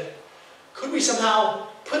said, could we somehow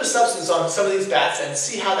put a substance on some of these bats and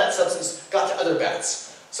see how that substance got to other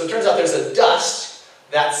bats? So it turns out there's a dust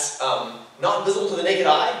that's not visible to the naked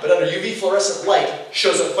eye, but under UV fluorescent light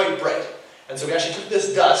shows up quite bright. And so we actually took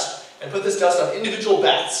this dust and put this dust on individual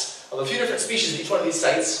bats of a few different species at each one of these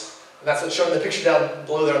sites. And that's what's shown in the picture down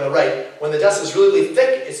below there on the right. When the dust is really, really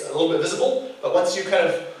thick, it's a little bit visible, but once you kind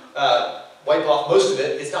of wipe off most of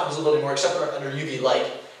it, it's not visible anymore except for under UV light.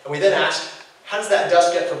 And we then asked, how does that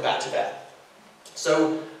dust get from bat to bat?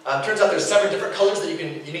 So it turns out there's 7 different colors that you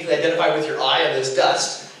can uniquely identify with your eye of this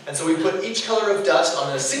dust. And so we put each color of dust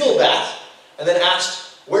on a single bat and then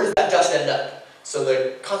asked, where does that dust end up? So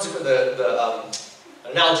the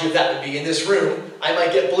analogy of that would be in this room, I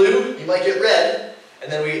might get blue, you might get red,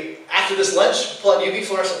 and then we, after this lunch, pull out UV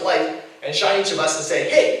fluorescent light and shine each of us and say,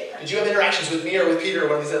 hey, did you have interactions with me or with Peter or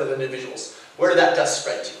one of these other individuals? Where did that dust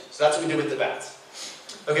spread to? So that's what we did with the bats.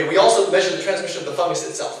 Okay, we also measured the transmission of the fungus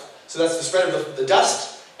itself. So that's the spread of the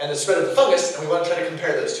dust and the spread of the fungus, and we want to try to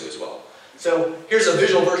compare those two as well. So here's a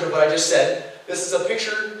visual version of what I just said. This is a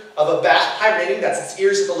picture of a bat hibernating. That's its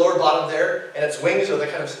ears at the lower bottom there, and its wings are the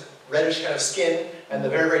kind of reddish kind of skin, and the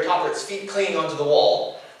very, very top are its feet clinging onto the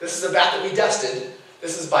wall. This is a bat that we dusted.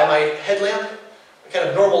 This is by my headlamp, a kind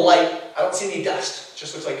of normal light. I don't see any dust. It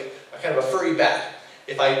just looks like a kind of a furry bat.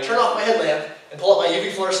 If I turn off my headlamp and pull out my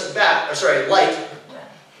UV fluorescent light,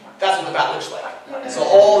 that's what the bat looks like. So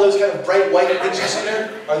all those kind of bright white things you see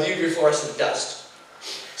there are the UV fluorescent dust.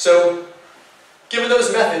 So given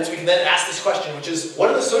those methods, we can then ask this question, which is, what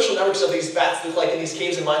do the social networks of these bats look like in these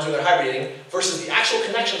caves and mines when they're hibernating versus the actual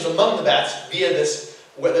connections among the bats via this,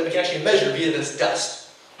 that we can actually measure via this dust?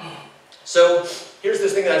 So here's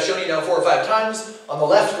this thing that I've shown you now 4 or 5 times. On the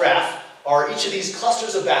left graph are each of these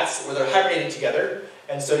clusters of bats where they're hibernating together.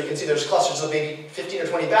 And so you can see there's clusters of maybe 15 or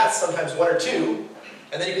 20 bats, sometimes 1 or 2.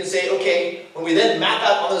 And then you can say, okay, when we then map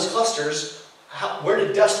out on those clusters, where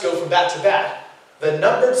did dust go from bat to bat? The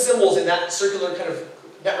numbered symbols in that circular kind of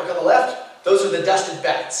network on the left, those are the dusted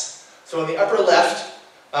bats. So in the upper left,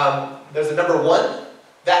 there's the number 1.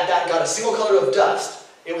 That bat got a single color of dust.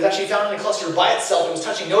 It was actually found in a cluster by itself. It was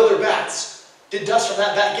touching no other bats. Did dust from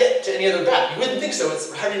that bat get to any other bat? You wouldn't think so.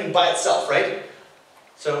 It's hibernating by itself, right?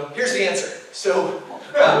 So here's the answer. So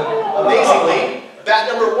amazingly, bat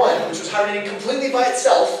number 1, which was hibernating completely by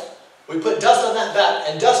itself, we put dust on that bat,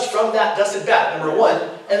 and dust from that dusted bat, number 1,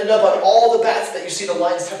 ended up on all the bats that you see the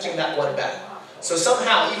lines touching that one bat. So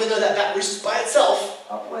somehow, even though that bat roosted by itself,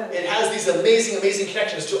 it has these amazing, amazing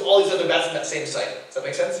connections to all these other bats in that same site. Does that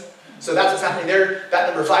make sense? So that's what's happening there. Bat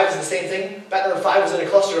number 5 is the same thing. Bat number 5 was in a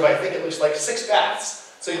cluster of, I think it looks like 6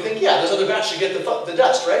 bats. So you think, yeah, those other bats should get the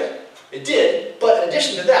dust, right? It did, but in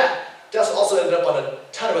addition to that, dust also ended up on a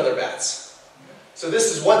ton of other bats. So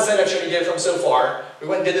this is one site I've shown you data from so far. We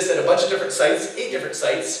went and did this at a bunch of different sites, 8 different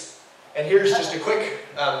sites. And here's just a quick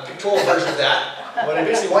pictorial version of that. What I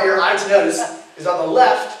basically want your eye to notice is on the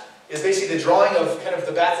left is basically the drawing of kind of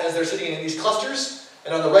the bats as they're sitting in these clusters.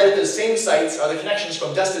 And on the right at those same sites are the connections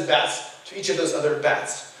from dusted bats to each of those other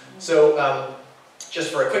bats. So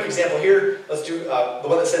Just for a quick example here, let's do the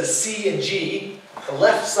one that says C and G. The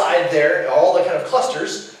left side there, all the kind of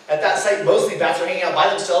clusters. At that site, mostly bats are hanging out by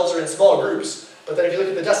themselves or in small groups. But then if you look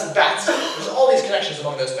at the dust of bats, there's all these connections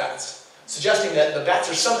among those bats, suggesting that the bats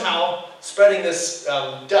are somehow spreading this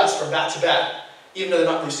dust from bat to bat, even though they're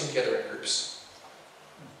not roosting together in groups.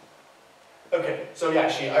 Okay, so yeah,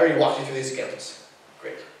 actually, I already walked you through these examples.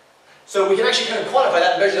 Great. So we can actually kind of quantify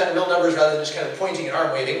that and measure that in real numbers rather than just kind of pointing and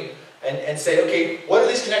arm waving, and say, okay, what are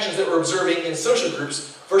these connections that we're observing in social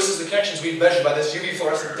groups versus the connections we've measured by this UV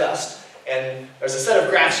fluorescent dust? And there's a set of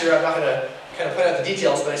graphs here. I'm not going to kind of point out the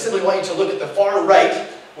details, but I simply want you to look at the far right,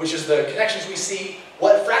 which is the connections we see.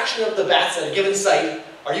 What fraction of the bats at a given site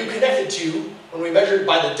are you connected to when we measure it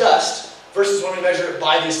by the dust versus when we measure it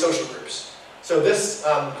by these social groups? So this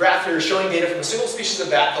graph here is showing data from a single species of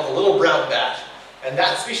bat called the little brown bat. And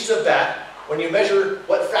that species of bat, when you measure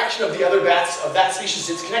what fraction of the other bats of that species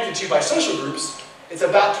it's connected to by social groups, it's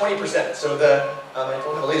about 20%. So the, I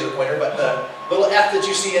don't have a laser pointer, but the little F that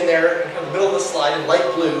you see in there in kind of the middle of the slide in light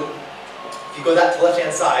blue, if you go that to the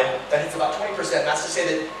left-hand side, that hits about 20%. That's to say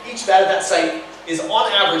that each bat at that site is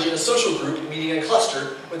on average in a social group, meaning in a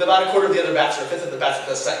cluster, with about a quarter of the other bats or a fifth of the bats at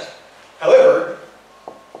that site. However,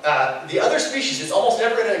 the other species is almost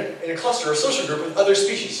never in a cluster or social group with other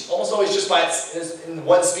species, almost always just by in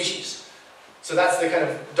one species. So that's the kind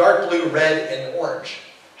of dark blue, red, and orange.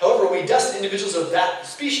 However, when we dust individuals of that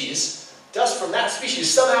species, dust from that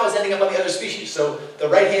species somehow is ending up on the other species. So the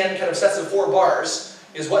right-hand kind of sets of 4 bars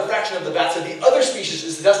is what fraction of the bats of the other species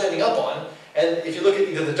is the dust ending up on. And if you look at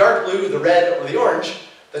either the dark blue, the red, or the orange,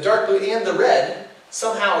 the dark blue and the red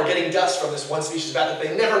somehow are getting dust from this one species of bat that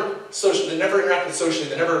they never interact with socially,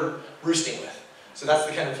 they're never roosting with. So that's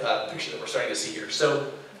the kind of picture that we're starting to see here.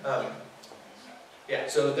 So, yeah,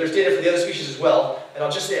 so there's data for the other species as well. And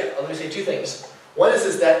I'll just say, let me say 2 things. One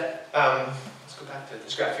is that, let's go back to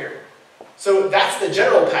this graph here. So that's the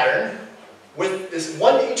general pattern with this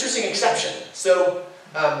one interesting exception. So,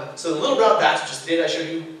 so the little brown bats, which is the data I showed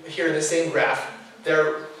you here in the same graph,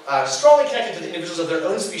 they're strongly connected to the individuals of their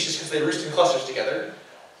own species because they roost in clusters together.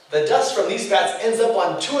 The dust from these bats ends up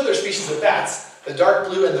on 2 other species of bats, the dark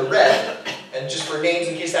blue and the red. And just for names,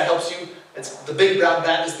 in case that helps you, it's the big brown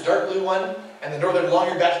bat is the dark blue one, and the northern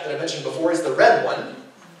long-eared bat that I mentioned before is the red one.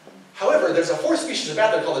 However, there's a 4th species of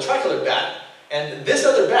bat they're called the tricolored bat, and this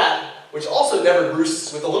other bat, which also never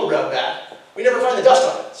roosts with the little brown bat, we never find the dust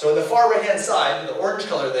on it. So in the far right-hand side, the orange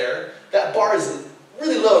color there, that bar is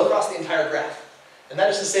really low across the entire graph. And that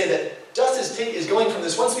is to say that dust is going from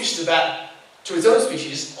this one species of bat to its own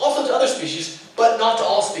species, also to other species, but not to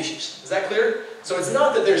all species. Is that clear? So it's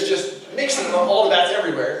not that there's just mixing among all the bats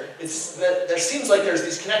everywhere. It's that there seems like there's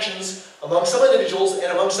these connections among some individuals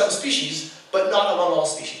and among some species, but not among all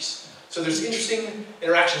species. So there's interesting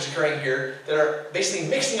interactions occurring here that are basically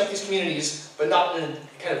mixing up these communities, but not in a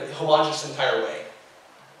kind of homogeneous entire way.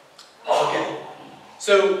 Okay.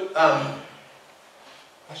 So,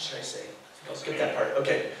 what should I say? I'll skip that part.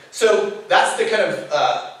 Okay. So that's the kind of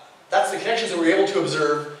that's the connections that we're able to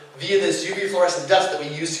observe via this UV fluorescent dust that we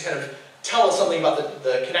use to kind of tell us something about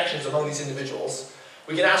the connections among these individuals.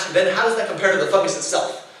 We can ask then, how does that compare to the fungus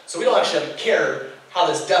itself? So we don't actually care how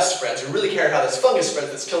this dust spreads. We really care how this fungus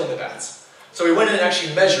spreads that's killing the bats. So we went in and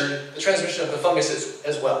actually measured the transmission of the fungus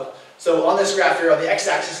as well. So on this graph here, on the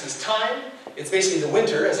x-axis is time. It's basically the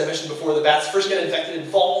winter. As I mentioned before, the bats first get infected in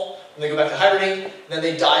fall, and they go back to hibernate, and then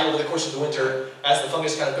they die over the course of the winter as the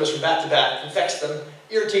fungus kind of goes from bat to bat, infects them,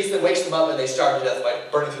 irritates them, wakes them up, and they starve to death by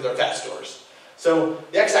burning through their fat stores. So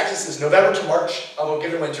the x-axis is November to March of a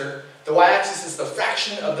given winter. The y-axis is the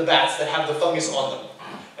fraction of the bats that have the fungus on them.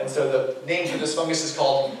 And so the name for this fungus is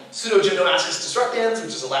called Pseudogymnoascus destructans,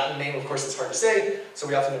 which is a Latin name, of course, it's hard to say, so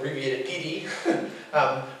we often abbreviate it PD.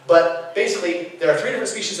 But basically, there are 3 different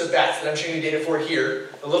species of bats that I'm showing you data for here.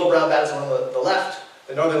 The little brown bat is the one on the left,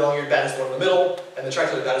 the northern long-eared bat is the one in the middle, and the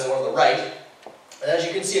tricolored bat is the one on the right. And as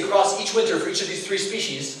you can see across each winter for each of these 3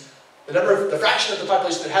 species, the fraction of the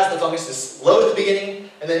population that has the fungus is low at the beginning,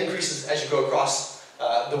 and then increases as you go across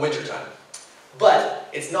the winter time. But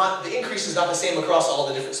it's not, the increase is not the same across all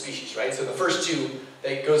the different species, right? So the first 2,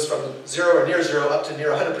 it goes from 0 or near 0 up to near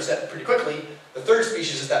 100% pretty quickly. The 3rd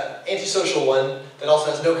species is that antisocial one that also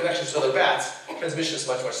has no connections to other bats. Transmission is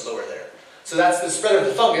much, much slower there. So that's the spread of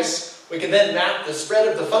the fungus. We can then map the spread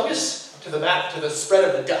of the fungus to the spread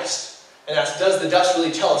of the dust. And ask, does the dust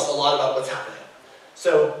really tell us a lot about what's happening?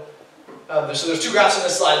 So there's 2 graphs on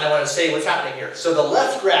this slide, and I want to say what's happening here. So the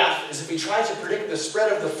left graph is if we try to predict the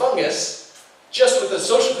spread of the fungus just with the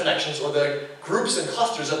social connections or the groups and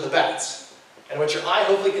clusters of the bats. And what your eye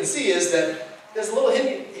hopefully can see is that there's a little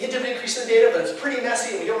hint of an increase in data, but it's pretty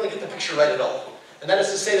messy and we don't really get the picture right at all. And that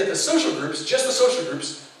is to say that the social groups, just the social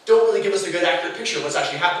groups, don't really give us a good accurate picture of what's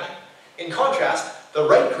actually happening. In contrast, the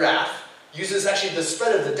right graph uses actually the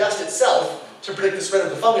spread of the dust itself to predict the spread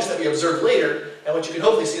of the fungus that we observe later, and what you can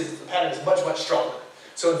hopefully see is that the pattern is much, much stronger.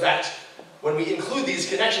 So in fact, when we include these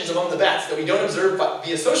connections among the bats that we don't observe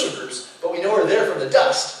via social groups, but we know are there from the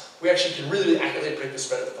dust, we actually can really, really accurately predict the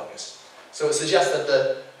spread of the fungus. So it suggests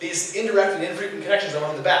that these indirect and infrequent connections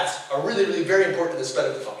among the bats are really, really very important to the spread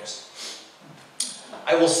of the fungus.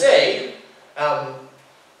 I will say,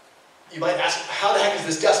 you might ask, how the heck is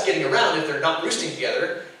this dust getting around if they're not roosting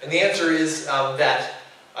together? And the answer is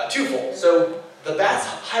twofold. So the bats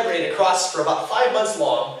hibernate across for about 5 months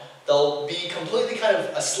long. They'll be completely kind of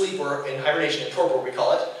asleep, or in hibernation, in torpor we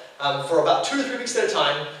call it, for about 2 to 3 weeks at a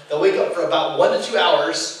time. They'll wake up for about 1 to 2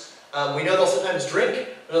 hours. We know they'll sometimes drink.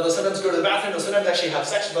 We know they'll sometimes go to the bathroom. They'll sometimes actually have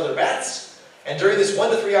sex with other bats. And during this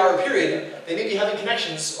 1 to 3 hour period, they may be having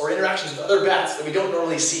connections or interactions with other bats that we don't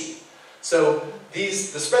normally see. So the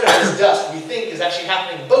spread of this dust, we think, is actually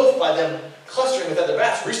happening both by them clustering with other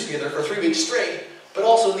bats, roosting together for 3 weeks straight, but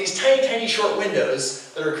also in these tiny, tiny short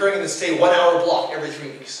windows that are occurring in this, say, 1 hour block every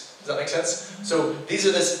 3 weeks. Does that make sense? So these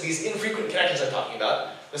are these infrequent connections I'm talking about.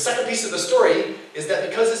 The second piece of the story is that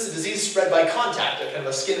because it's a disease spread by contact, a kind of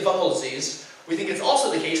a skin fungal disease, we think it's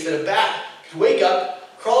also the case that a bat could wake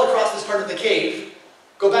up, crawl across this part of the cave,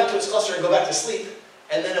 go back to its cluster and go back to sleep,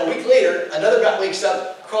 and then a week later, another bat wakes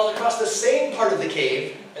up, crawls across the same part of the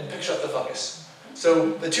cave, and picks up the fungus.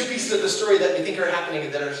 So the two pieces of the story that we think are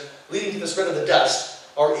happening that are leading to the spread of the dust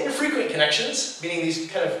are infrequent connections, meaning these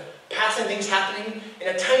kind of passing things happening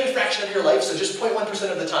in a tiny fraction of your life, so just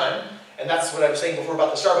 0.1% of the time. And that's what I was saying before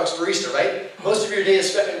about the Starbucks barista, right? Most of your day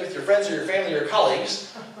is spent with your friends or your family or your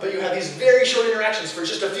colleagues, but you have these very short interactions for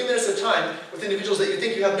just a few minutes of time with individuals that you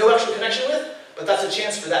think you have no actual connection with, but that's a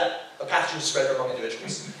chance for a pathogen to spread among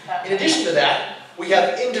individuals. In addition to that, we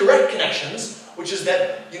have indirect connections, which is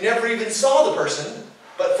that you never even saw the person,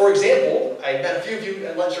 but for example, I met a few of you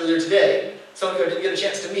at lunch earlier today, some of you I didn't get a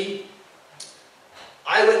chance to meet.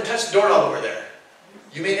 I went and touched the doorknob over there.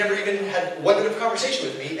 You may never even had 1 minute of conversation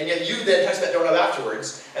with me, and yet you then touched that doorknob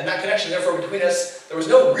afterwards, and that connection, therefore, between us, there was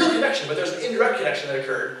no real connection, but there's an indirect connection that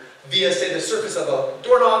occurred via, say, the surface of a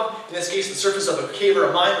doorknob, in this case, the surface of a cave or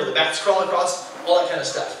a mine where the bats crawl across, all that kind of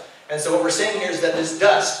stuff. And so what we're saying here is that this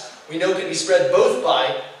dust, we know, can be spread both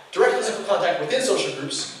by direct physical contact within social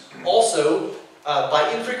groups, also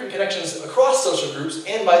by infrequent connections across social groups,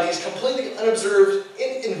 and by these completely unobserved,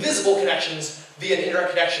 invisible connections via an indirect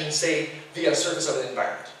connection, say, via a surface of an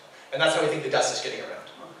environment. And that's how we think the dust is getting around.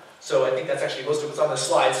 So I think that's actually most of what's on this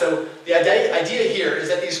slide. So the idea here is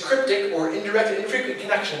that these cryptic or indirect and infrequent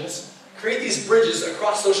connections create these bridges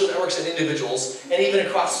across social networks and individuals, and even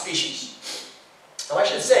across species. Now I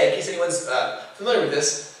should say, in case anyone's familiar with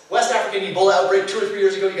this, West African Ebola outbreak 2 or 3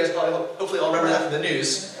 years ago, you guys probably hopefully all remember that from the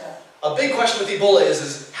news. A big question with Ebola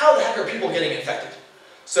is how the heck are people getting infected?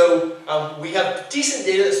 So we have decent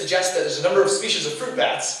data that suggests that there's a number of species of fruit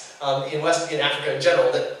bats in Africa in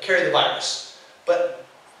general that carry the virus. But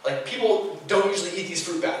people don't usually eat these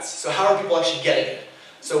fruit bats, so how are people actually getting it?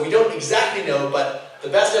 So we don't exactly know, but the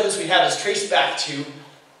best evidence we have is traced back to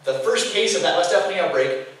the first case of that West African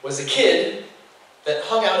outbreak was a kid that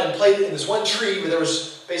hung out and played in this one tree where there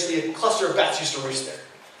was basically a cluster of bats used to roost there.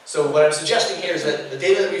 So what I'm suggesting here is that the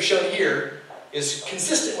data that we've shown here is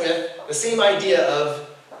consistent with the same idea of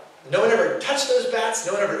no one ever touched those bats,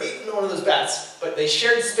 no one ever ate one of those bats, but they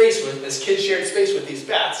shared space with, this kid shared space with these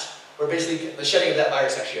bats, where basically the shedding of that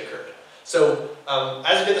virus actually occurred. So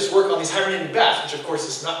as we did this work on these hibernating bats, which of course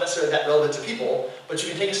is not necessarily that relevant to people, but you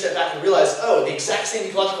can take a step back and realize, oh, the exact same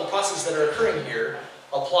ecological processes that are occurring here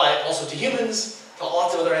apply also to humans, to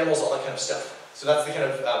lots of other animals, all that kind of stuff. So that's the kind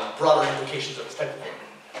of broader implications of this type of thing.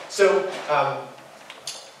 So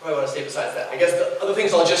what do I want to say besides that? I guess the other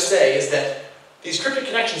things I'll just say is that these cryptic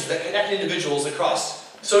connections that connect individuals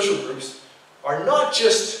across social groups are not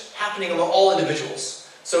just happening among all individuals.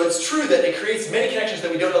 So it's true that it creates many connections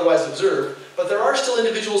that we don't otherwise observe, but there are still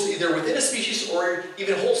individuals either within a species or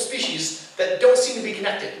even whole species that don't seem to be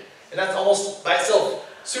connected. And that's almost by itself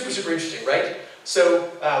super, super interesting, right? So,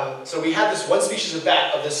 so we have this one species of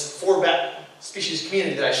bat, of this 4-bat species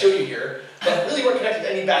community that I showed you here, that really weren't connected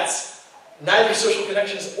to any bats, neither social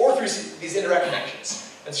connections or through these indirect connections.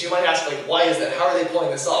 And so you might ask, why is that? How are they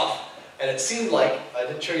pulling this off? And it seemed like, I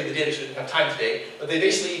didn't show you the data because we didn't have time today, but they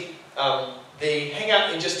basically, they hang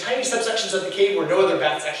out in just tiny subsections of the cave where no other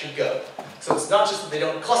bats actually go. So it's not just that they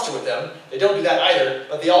don't cluster with them, they don't do that either,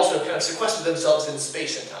 but they also kind of sequester themselves in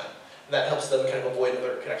space and time. And that helps them kind of avoid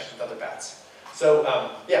other connections with other bats. So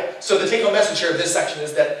yeah, so the take-home message here of this section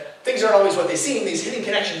is that things aren't always what they seem. These hidden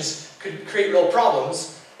connections could create real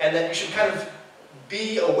problems, and that you should kind of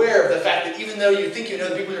be aware of the fact that even though you think you know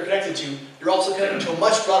the people you're connected to, you're also connected to a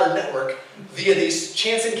much broader network via these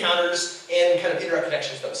chance encounters and kind of indirect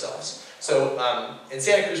connections themselves. So in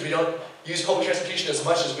Santa Cruz, we don't use public transportation as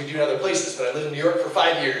much as we do in other places, but I lived in New York for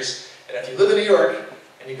 5 years, and if you live in New York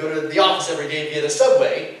and you go to the office every day via the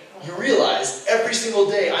subway, you realize every single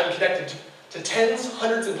day I'm connected to tens,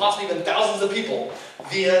 hundreds, and possibly even thousands of people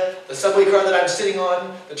via the subway car that I'm sitting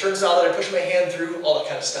on, the turnstile that I push my hand through, all that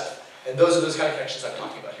kind of stuff. And those are those kind of connections I'm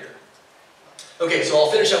talking about here. Okay, so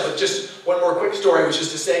I'll finish up with just one more quick story, which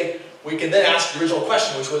is to say, we can then ask the original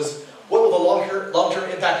question, which was, what will the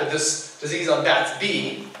long-term impact of this disease on bats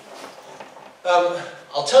be?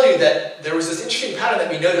 I'll tell you that there was this interesting pattern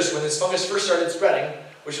that we noticed when this fungus first started spreading,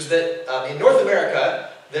 which was that in North America,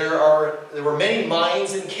 there were many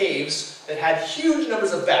mines and caves that had huge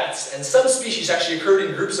numbers of bats, and some species actually occurred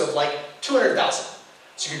in groups of like 200,000.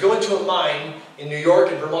 So you could go into a mine in New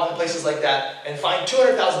York and Vermont and places like that and find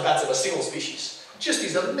 200,000 bats of a single species. Just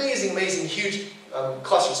these amazing, amazing, huge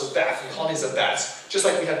clusters of bats and colonies of bats, just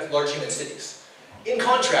like we have large human cities. In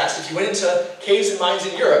contrast, if you went into caves and mines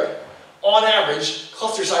in Europe, on average,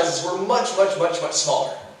 cluster sizes were much, much, much, much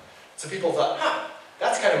smaller. So people thought,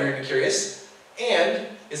 that's kind of weird and curious. And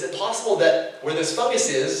is it possible that where this fungus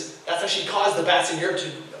is, that's actually caused the bats in Europe to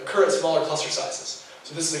occur at smaller cluster sizes?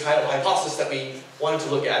 So this is a kind of hypothesis that we wanted to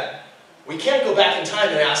look at. We can't go back in time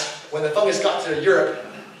and ask, when the fungus got to Europe,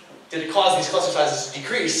 did it cause these cluster sizes to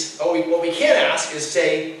decrease? What we can ask is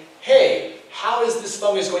say, hey, how is this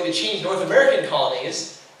fungus going to change North American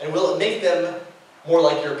colonies, and will it make them more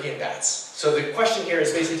like European bats? So the question here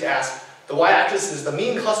is basically to ask, the y-axis is the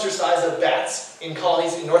mean cluster size of bats in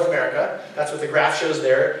colonies in North America. That's what the graph shows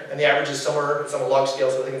there, and the average is somewhere, it's on a log scale,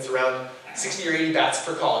 so I think it's around 60 or 80 bats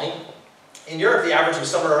per colony. In Europe, the average was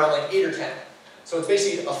somewhere around like 8 or 10. So it's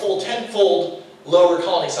basically a full 10-fold lower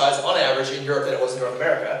colony size on average in Europe than it was in North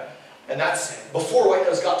America. And that's before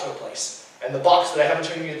white-nose got to a place. And the box that I haven't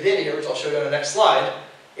shown you the data here, which I'll show you on the next slide,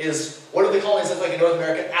 is what do the colonies look like in North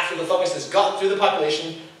America after the fungus has gotten through the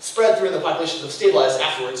population, spread through, and the populations have stabilized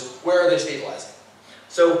afterwards? Where are they stabilizing?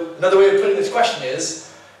 So another way of putting this question is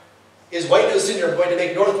white-nose syndrome going to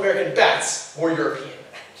make North American bats more European?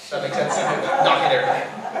 That makes sense? Knocking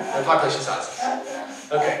their population sizes.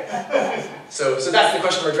 Okay. So that's the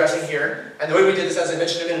question we're addressing here. And the way we did this, as I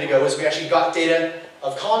mentioned a minute ago, is we actually got data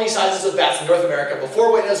of colony sizes of bats in North America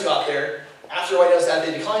before white-nose got there. After white-nose had,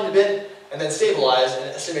 they declined a bit, and then stabilized and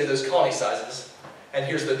estimated those colony sizes. And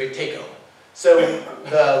here's the big take-home. So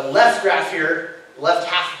the left graph here, left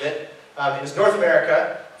half of it, is North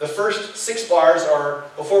America. The first 6 bars are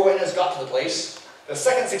before white-nose got to the place. The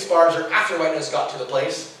second 6 bars are after white-nose got to the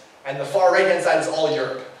place. And the far right-hand side is all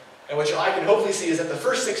Europe. And what I can hopefully see is that the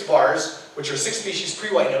first 6 bars, which are 6 species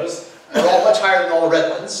pre-white-nose, are all much higher than all the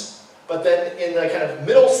red ones. But then in the kind of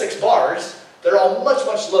middle 6 bars, they're all much,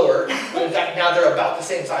 much lower. But in fact, now they're about the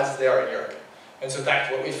same size as they are in Europe. And so in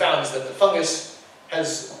fact, what we found is that the fungus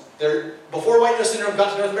has, before white-nose syndrome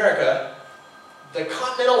got to North America, the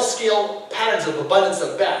continental scale patterns of abundance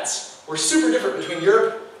of bats were super different between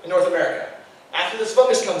Europe and North America. After this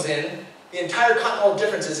fungus comes in, the entire continental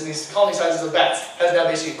differences in these colony sizes of bats has now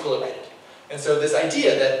basically equilibrated. And so this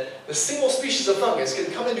idea that the single species of fungus can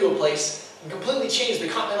come into a place and completely change the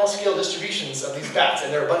continental scale distributions of these bats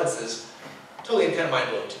and their abundances, totally kind of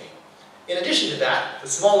mind-blowing to me. In addition to that, the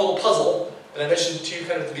small little puzzle that I mentioned to you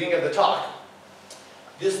kind of at the beginning of the talk,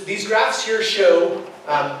 these graphs here show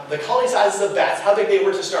the colony sizes of bats, how big they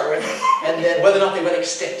were to start with, and then whether or not they went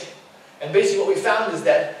extinct. And basically what we found is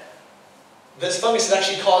that this fungus has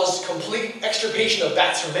actually caused complete extirpation of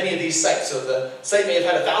bats from many of these sites. So the site may have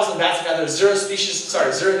had 1,000 bats, and now there's 0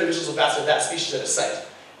 individuals of bats of that species at a site.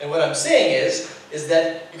 And what I'm saying is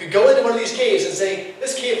that you could go into one of these caves and say,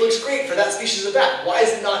 this cave looks great for that species of bat. Why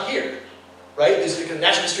is it not here? Right? These are the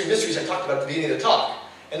natural history mysteries I talked about at the beginning of the talk.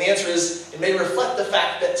 And the answer is, it may reflect the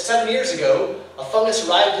fact that 7 years ago, a fungus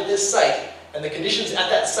arrived at this site, and the conditions at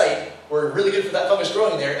that site were really good for that fungus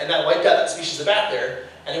growing there, and that wiped out that species of bat there.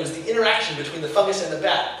 And it was the interaction between the fungus and the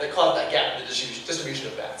bat that caused that gap in the distribution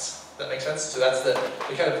of bats. Does that make sense? So that's the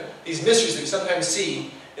kind of, these mysteries that we sometimes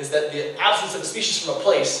see, is that the absence of a species from a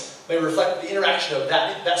place may reflect the interaction of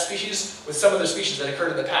that species with some other species that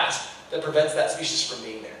occurred in the past that prevents that species from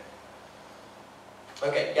being there.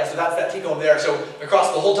 Okay, yeah, so that's that take home there. So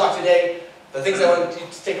across the whole talk today, the things I want you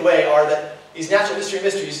to take away are that these natural history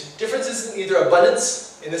mysteries, differences in either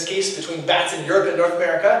abundance, in this case between bats in Europe and North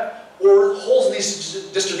America, or holes in these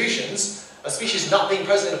distributions, a species not being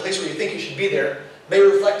present in a place where you think it should be there, may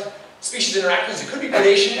reflect species interactions. It could be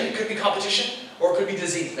predation, it could be competition, or it could be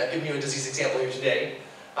disease. I've given you a disease example here today.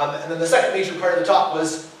 And then the second major part of the talk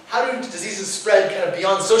was, how do diseases spread kind of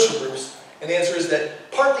beyond social groups? And the answer is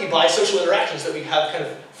that partly by social interactions that we have kind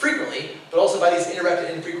of frequently, but also by these indirect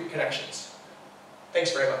and infrequent connections.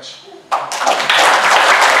 Thanks very much.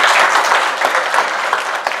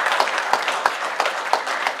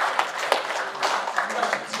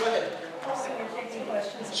 Questions? Go ahead.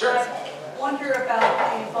 Sure. I wonder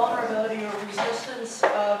about the vulnerability or resistance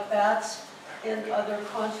of bats in other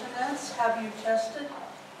continents. Have you tested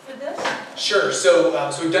for this? Sure. So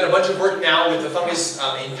we've done a bunch of work now with the fungus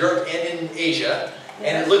in Europe and in Asia,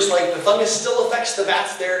 and it looks like the fungus still affects the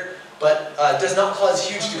bats there, but does not cause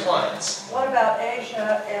huge declines. What about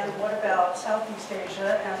Asia, and what about Southeast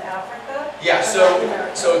Asia and Africa? Yeah,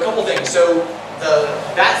 so a couple things. So the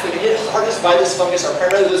bats that get hit hardest by this fungus are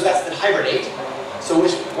primarily those bats that hibernate. So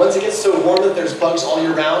once it gets so warm that there's bugs all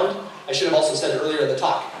year round, I should have also said it earlier in the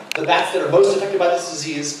talk, the bats that are most affected by this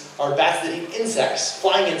disease are bats that eat insects,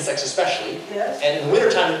 flying insects especially. Yes. And in the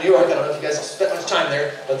wintertime in New York, I don't know if you guys have spent much time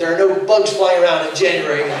there, but there are no bugs flying around in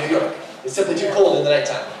January in New York. It's simply too cold in the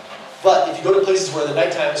nighttime. But if you go to places where the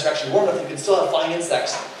night times are actually warm enough, you can still have flying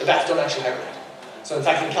insects. The bats don't actually hibernate. So in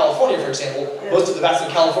fact, in California, for example, most of the bats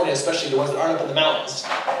in California, especially the ones that aren't up in the mountains,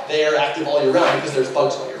 they are active all year round because there's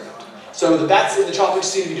bugs all year round. So the bats in the tropics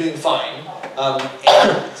seem to be doing fine. And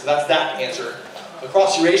so that's that answer.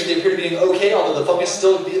 Across Eurasia, they appear to be doing okay, although the fungus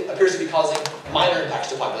still appears to be causing minor impacts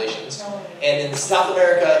to populations. And in South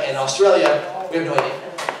America and Australia, we have no idea.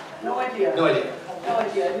 No idea. No idea. No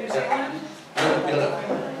idea. New Zealand? We don't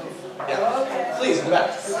know. Yeah. Okay. Please, in the back.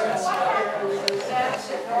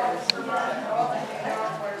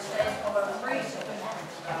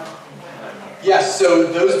 Yes, so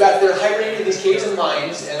those bats, they're hibernating in these caves and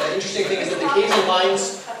mines, and the interesting thing is that the caves and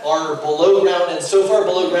mines are below ground, and so far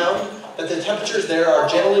below ground that the temperatures there are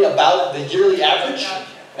generally about the yearly average.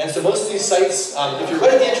 And so most of these sites, if you're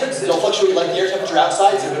right at the entrance, it'll fluctuate like the air temperature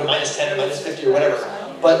outside, so go to -10 or -50 or whatever.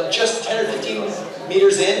 But just 10 or 15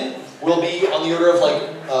 meters in will be on the order of like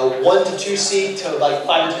 1 to 2 C to like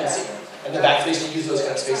 5 or 10 C. And the bats basically use those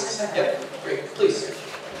kind of spaces. Yep, great, please.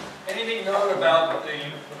 Anything known about the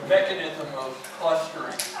mechanism of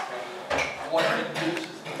clustering and what induces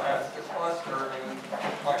the bats to cluster? And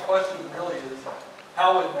my question really is,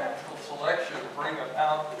 how would natural selection bring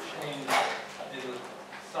about the change in the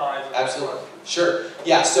size of Absolutely. the cluster? Sure.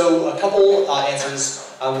 Yeah, so a couple answers.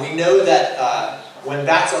 We know that when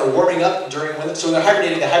bats are warming up during winter, so when they're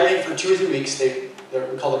hibernating, they hibernate for 2 or 3 weeks.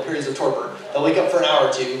 We call them periods of torpor. They'll wake up for an hour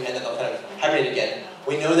or two, and then they'll kind of hibernate again.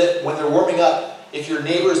 We know that when they're warming up, if your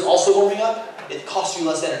neighbor is also warming up, it costs you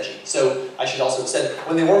less energy. So I should also have said,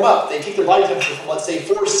 when they warm up, they take their body temperature from, let's say,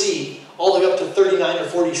 4 C all the way up to 39 or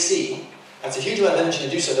 40 C. That's a huge amount of energy to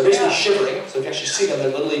do so. They're basically shivering. So if you actually see them, they're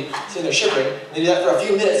literally sitting there shivering. And they do that for a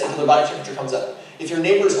few minutes until their body temperature comes up. If your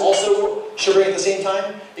neighbor is also shivering at the same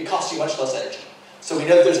time, it costs you much less energy. So we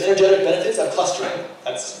know that there's energetic benefits of clustering.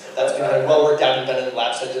 That's been kind of well worked out and done in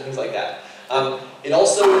lab studies and things like that. It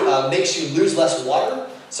also makes you lose less water.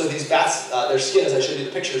 So these bats, their skin, as I showed you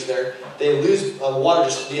the pictures there, they lose water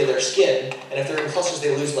just via their skin. And if they're in clusters,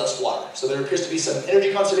 they lose less water. So there appears to be some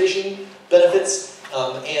energy conservation benefits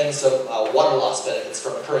and some water loss benefits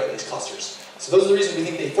from occurring in these clusters. So those are the reasons we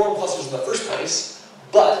think they form clusters in the first place.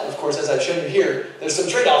 But, of course, as I've shown you here, there's some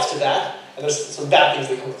trade-offs to that, and there's some bad things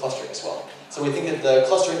that come with clustering as well. So we think that the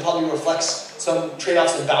clustering probably reflects some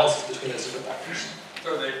trade-offs and balances between those different factors.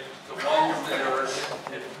 So the ones that are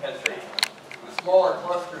at the smaller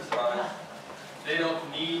cluster size, they don't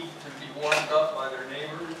need to be warmed up by their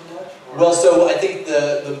neighbors as much? Or? Well, so I think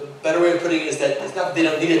the better way of putting it is that it's not that they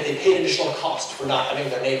don't need it, they pay an additional cost for not having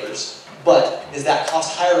their neighbors. But is that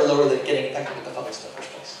cost higher or lower than getting infected with the fungus in the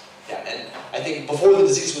first place? Yeah, and I think before the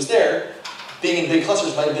disease was there, being in big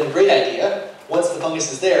clusters might have been a great idea. Once the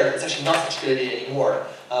fungus is there, it's actually not such a good idea anymore.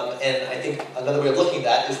 And I think another way of looking at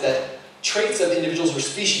that is that traits of individuals or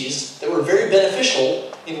species that were very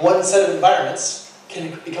beneficial in one set of environments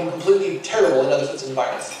can become completely terrible in other sets of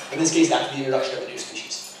environments. In this case, after the introduction of a new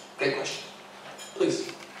species. Great question. Please.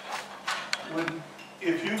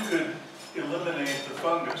 If you could eliminate the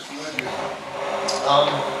fungus, would you?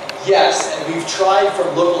 Yes, and we've tried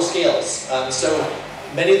from local scales. So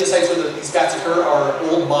many of the sites where these bats occur are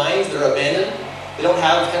old mines that are abandoned. They don't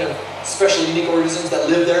have kind of special unique organisms that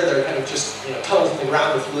live there. They're kind of just tunnels in the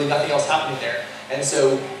ground with really nothing else happening there. And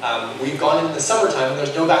so we've gone in the summertime when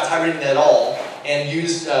there's no bats hibernating at all, and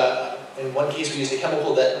used, in one case we used a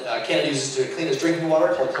chemical that Canada uses to clean its drinking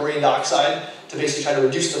water called chlorine dioxide to basically try to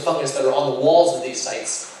reduce the fungus that are on the walls of these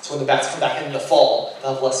sites. So when the bats come back in the fall,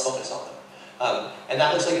 they'll have less fungus on them. And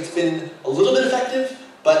that looks like it's been a little bit effective,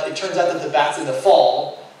 but it turns out that the bats in the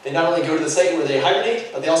fall, they not only go to the site where they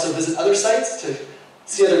hibernate, but they also visit other sites to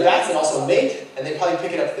see other bats and also mate, and they probably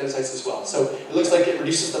pick it up at the other sites as well. So it looks like it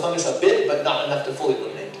reduces the fungus a bit, but not enough to fully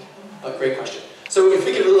eliminate. But great question. So if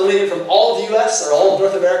we could eliminate it from all of the US or all of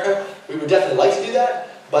North America, we would definitely like to do that,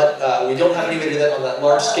 but we don't have any way to do that on that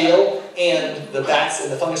large scale, and the bats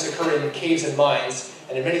and the fungus occur in caves and mines,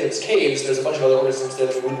 and in many of those caves, there's a bunch of other organisms there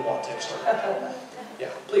that we wouldn't want to exterminate. Yeah,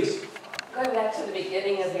 please. Going back to the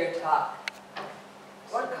beginning of your talk,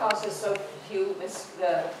 what causes so few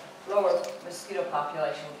the lower mosquito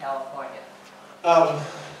population in California?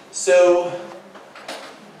 Let's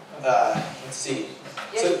see.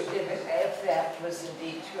 If that was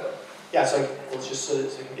indeed true. Yeah, so let's just so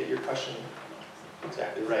I can get your question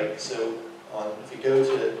exactly right. So if we go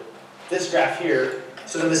to this graph here,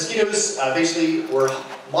 so the mosquitoes basically were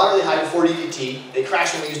moderately high before DDT. They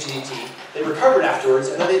crashed when we used DDT. They recovered afterwards,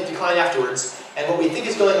 and then they declined afterwards. And what we think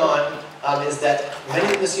is going on is that many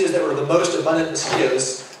of the mosquitoes that were the most abundant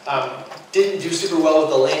mosquitoes didn't do super well with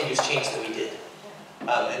the land use change that we did.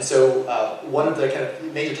 And so one of the kind of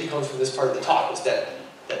major take-homes from this part of the talk was that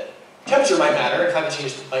temperature might matter, and climate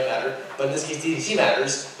change might matter, but in this case DDT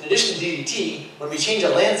matters. In addition to DDT, when we change a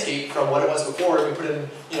landscape from what it was before, and we put in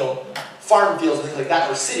farm fields and things like that,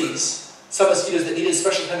 or cities, some mosquitoes that needed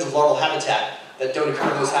special kinds of larval habitat that don't occur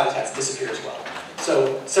in those habitats disappear as well.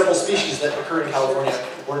 So several species that occur in California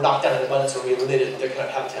were knocked down in abundance when we eliminated their kind of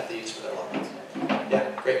habitat they use for their larvae.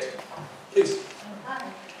 Yeah, great. Please.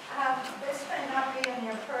 This may not be in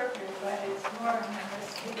your purview, but it's more in the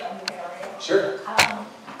mosquito area. Sure.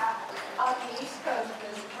 On the East Coast,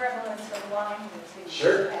 there's prevalence of Lyme disease.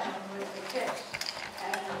 Sure. And with the ticks.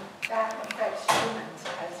 And that affects humans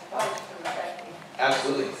as opposed to affecting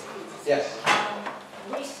Absolutely. disease. Yes.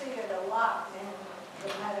 We see it a lot in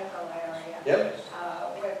the medical area. Yep.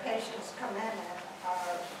 Where patients come in and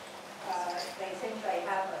they think they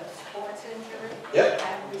have a sports injury. Yep.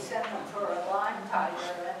 And we send them for a Lyme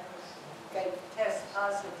titer and they test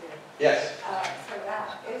positive. Yes. For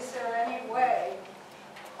that. Is there any way,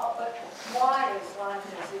 but why is Lyme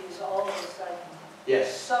disease all of a sudden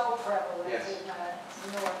Yes. so prevalent Yes.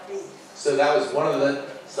 in the Northeast? So that was one of the,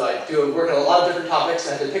 so I do work on a lot of different topics.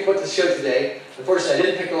 I had to pick what to show today. Unfortunately, I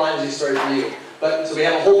didn't pick the Lyme disease story for you. But so we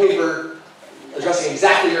have a whole paper addressing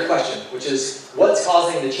exactly your question, which is what's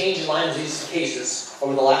causing the change in Lyme disease cases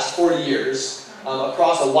over the last 40 years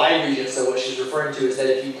across a wide region. So what she's referring to is that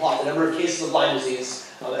if you plot the number of cases of Lyme disease,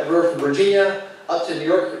 everywhere from Virginia up to New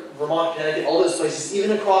York, Vermont, Connecticut, all those places,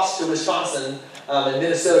 even across to Wisconsin and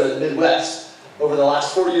Minnesota, the Midwest, over the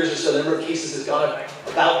last 40 years or so, the number of cases has gone up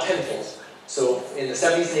about tenfold. So in the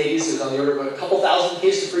 70s and 80s, it was on the order of a couple thousand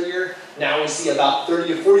cases per year. Now we see about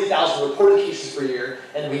 30 to 40,000 reported cases per year.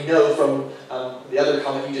 And we know from the other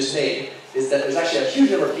comment you just made, is that there's actually a huge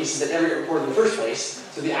number of cases that never get reported in the first place.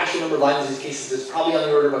 So the actual number of Lyme disease cases is probably on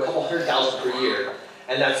the order of a couple 100,000 per year.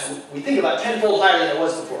 And that's, we think, about tenfold higher than it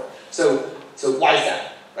was before. So why is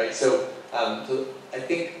that, right? So I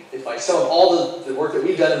think if I sum up all the work that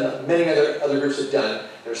we've done and many other groups have done,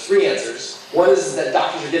 there's three answers. One is that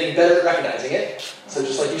doctors are getting better at recognizing it. So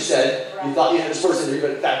just like you said, you thought you had a sports injury,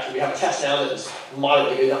 but in fact we have a test now that is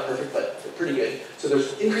moderately good, not perfect, but pretty good. So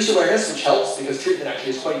there's increased awareness, which helps because treatment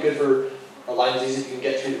actually is quite good for Lyme disease if you can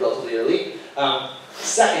get treated relatively early.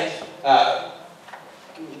 Second,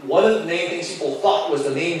 one of the main things people thought was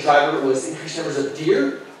the main driver was increased numbers of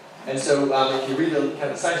deer. And so if you read the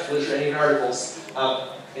kind of science literature and even articles,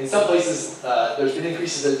 in some places there's been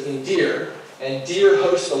increases in deer, and deer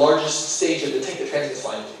host the largest stage of the tick that transmits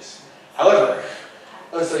Lyme disease. However,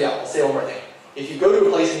 I'll say one more thing. If you go to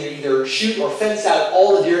a place and you either shoot or fence out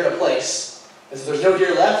all the deer in a place, and so there's no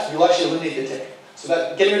deer left, you'll actually eliminate the tick. So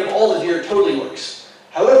that getting rid of all the deer totally works.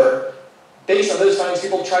 However, based on those findings,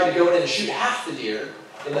 people tried to go in and shoot half the deer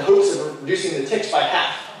in the hopes of reducing the ticks by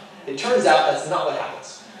half. It turns out that's not what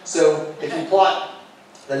happens. So if you plot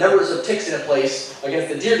the numbers of ticks in a place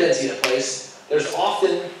against the deer density in a place, there's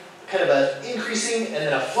often kind of an increasing and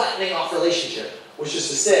then a flattening off relationship, which is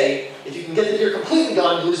to say, if you can get the deer completely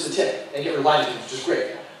gone, you lose the tick and get rid of Lyme disease, which is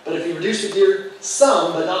great. But if you reduce the deer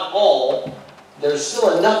some, but not all, there's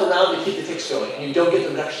still enough around to keep the ticks going, and you don't get the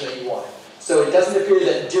reduction that you want. So it doesn't appear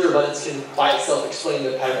that deer abundance can by itself explain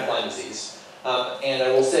the pattern of Lyme disease. And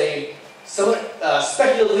I will say, somewhat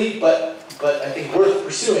speculatively, but I think worth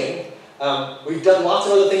pursuing, we've done lots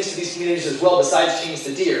of other things to these communities as well besides change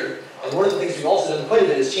the deer. And one of the things we've also done quite a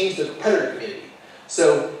bit is change the predator community.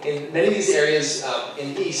 So in many of these areas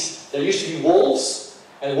in the east, there used to be wolves,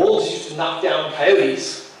 and wolves used to knock down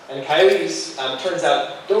coyotes. And coyotes, turns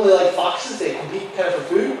out, don't really like foxes. They compete kind of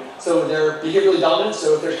for food. So they're behaviorally dominant,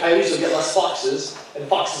 so if there's coyotes, you'll get less foxes, and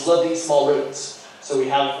foxes love to eat small rodents. So we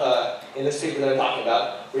have, in this paper that I'm talking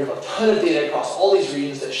about, we have a ton of data across all these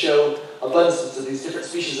regions that show abundances of these different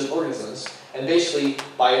species of organisms. And basically,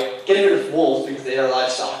 by getting rid of wolves, because they are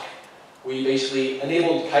livestock, we basically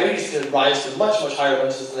enabled coyotes to rise to much, much higher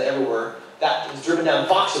abundances than they ever were. That has driven down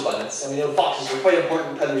fox abundance, and we know foxes are quite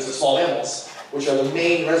important predators of small mammals, which are the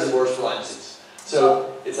main reservoirs for Lyme disease.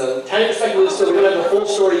 So it's a tiny bit speculative still, we don't have the full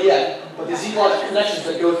story yet, but these ecological connections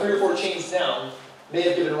that go 3 or 4 chains down may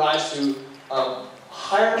have given rise to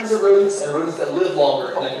higher numbers of rodents and rodents that live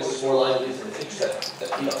longer, and that gives us more Lyme disease than the ticks that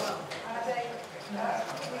feed on them.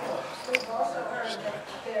 We've also heard that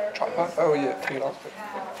there is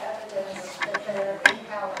evidence that they're in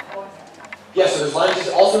California. Yes, so there's Lyme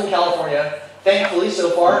disease also in California. Thankfully, so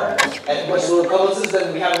far, at much lower prevalences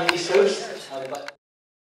than we have on the East Coast. But